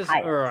 Tires.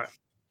 Tires. All right.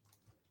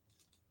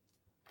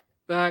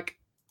 Back.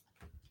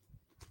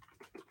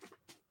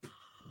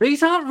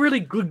 These aren't really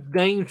good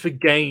names for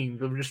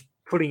games. I'm just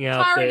putting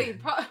out Parody.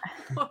 there.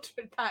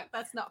 Portrait pack.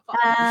 That's not fun.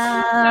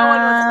 No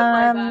one wants to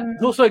play that.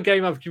 It's also a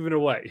game I've given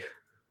away.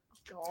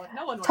 God,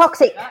 no one wants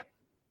Toxic. to play that.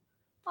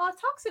 Oh,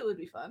 Toxic would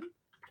be fun.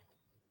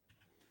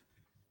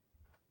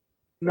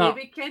 No.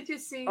 Maybe can't you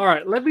see? All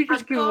right. Let me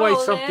just I'm give away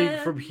calling. something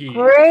from here.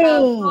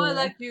 Green. Boy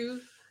like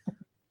you.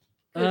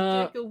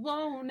 Could take a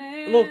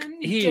warning. Look,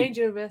 here.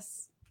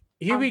 Dangerous.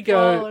 Here we I'm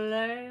go.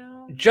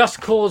 falling. Just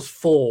Cause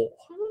 4.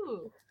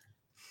 Ooh.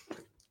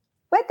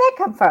 Where'd that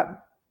come from?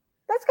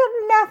 That's got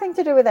nothing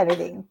to do with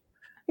anything.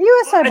 You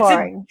are so It's a-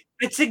 boring.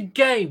 It's a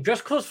game.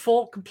 Just Cause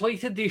 4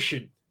 Complete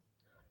Edition.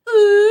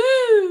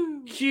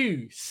 Ooh.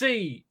 Q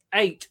C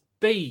 8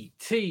 B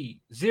T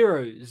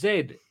 0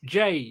 Z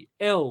J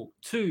L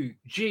 2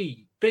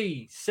 G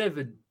B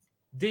 7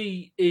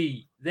 D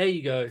E. There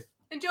you go.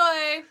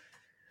 Enjoy.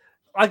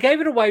 I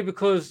gave it away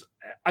because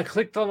I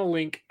clicked on a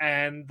link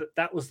and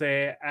that was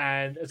there,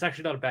 and it's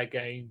actually not a bad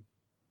game.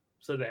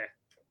 So there.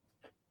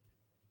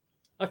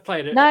 I've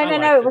played it. No. I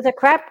liked It was a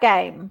crap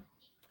game.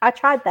 I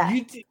tried that.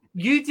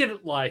 You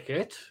didn't like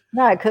it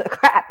No, because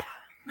crap.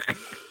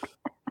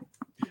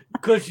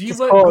 because you Just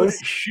weren't good cause.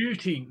 at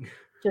shooting.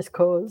 Just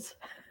cause.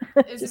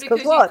 Is it Just because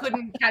 'cause you what?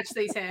 couldn't catch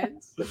these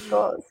hands? Just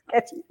cause.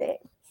 Catch your thing.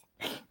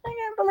 I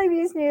can't believe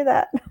you knew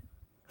that.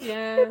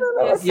 Yeah. That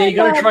was Yeah, so you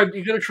gotta bad. try.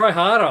 You gotta try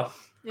harder.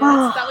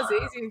 Yeah, that was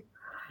easy.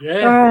 Yeah.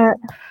 All right.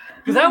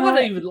 Because that one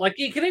Alright. even like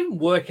you can even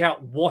work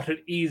out what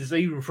it is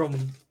even from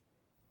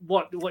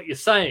what you're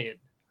saying.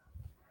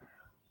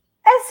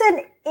 As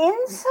an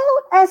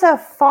insult, as a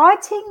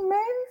fighting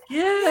move,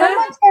 Yeah.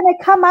 someone's going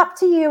to come up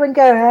to you and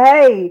go,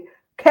 "Hey,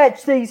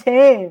 catch these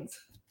hands."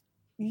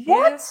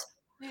 What?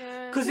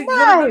 Yeah. Because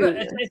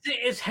No.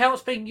 it's how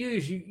it's being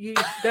used. You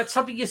that's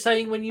something you're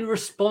saying when you're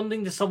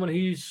responding to someone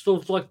who's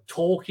sort of like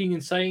talking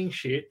and saying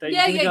shit. That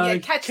Yeah, you're gonna yeah, go, yeah,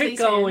 catch keep these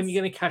going. hands.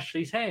 You're gonna catch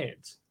these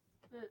hands.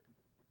 Yeah.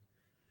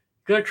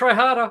 Go try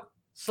harder.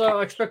 So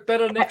I expect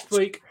better next Catch.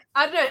 week.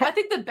 I don't know. I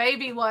think the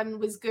baby one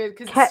was good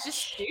because Catch. it's just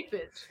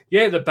stupid.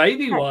 Yeah, the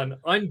baby Catch. one.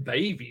 I'm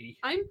baby.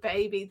 I'm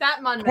Baby.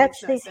 That one Catch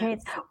makes no these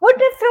sense. hands.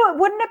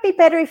 Wouldn't it be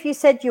better if you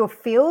said you'll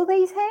feel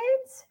these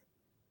hands?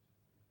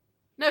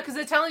 No, because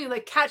they're telling you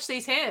like catch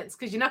these hands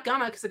because you're not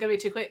gonna because they're gonna be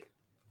too quick.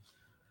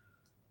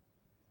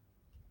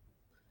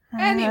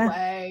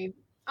 Anyway,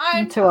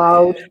 I'm too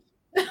old. tired.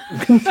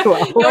 Too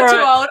old. You're All too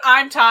right. old.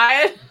 I'm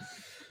tired.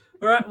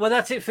 All right. Well,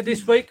 that's it for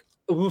this week.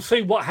 we'll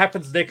see what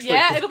happens next week.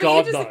 Yeah, it'll be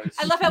God interesting. knows.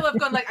 I love how we've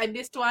gone like I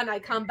missed one, I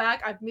come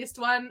back. I've missed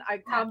one, I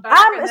come back.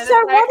 And then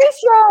So what is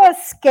your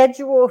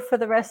schedule for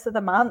the rest of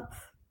the month?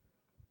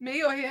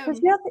 me or him? 'Cause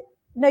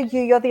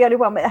you're the only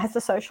one that has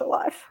a social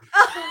life.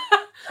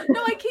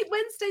 No, I keep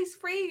Wednesdays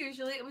free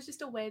usually. It was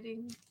just a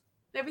wedding.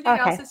 Everything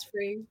else is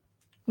free.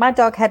 My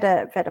dog had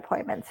a vet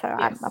appointment, so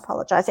I'm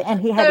apologizing. And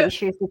he had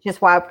issues, which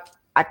is why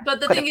But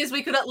the thing is,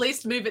 we could at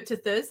least move it to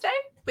Thursday.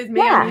 With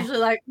me, I'm usually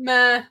like,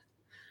 meh,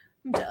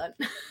 I'm done.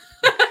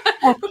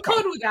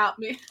 Record without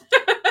me.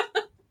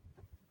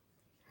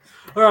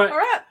 All right. All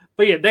right.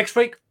 But yeah, next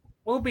week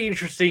will be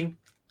interesting.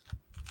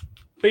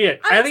 But yeah,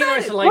 I'm Alien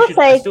excited. Isolation,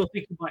 I still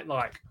think you might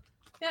like.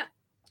 Yeah.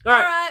 All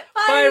right.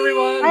 Bye. Bye,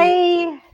 everyone. Bye.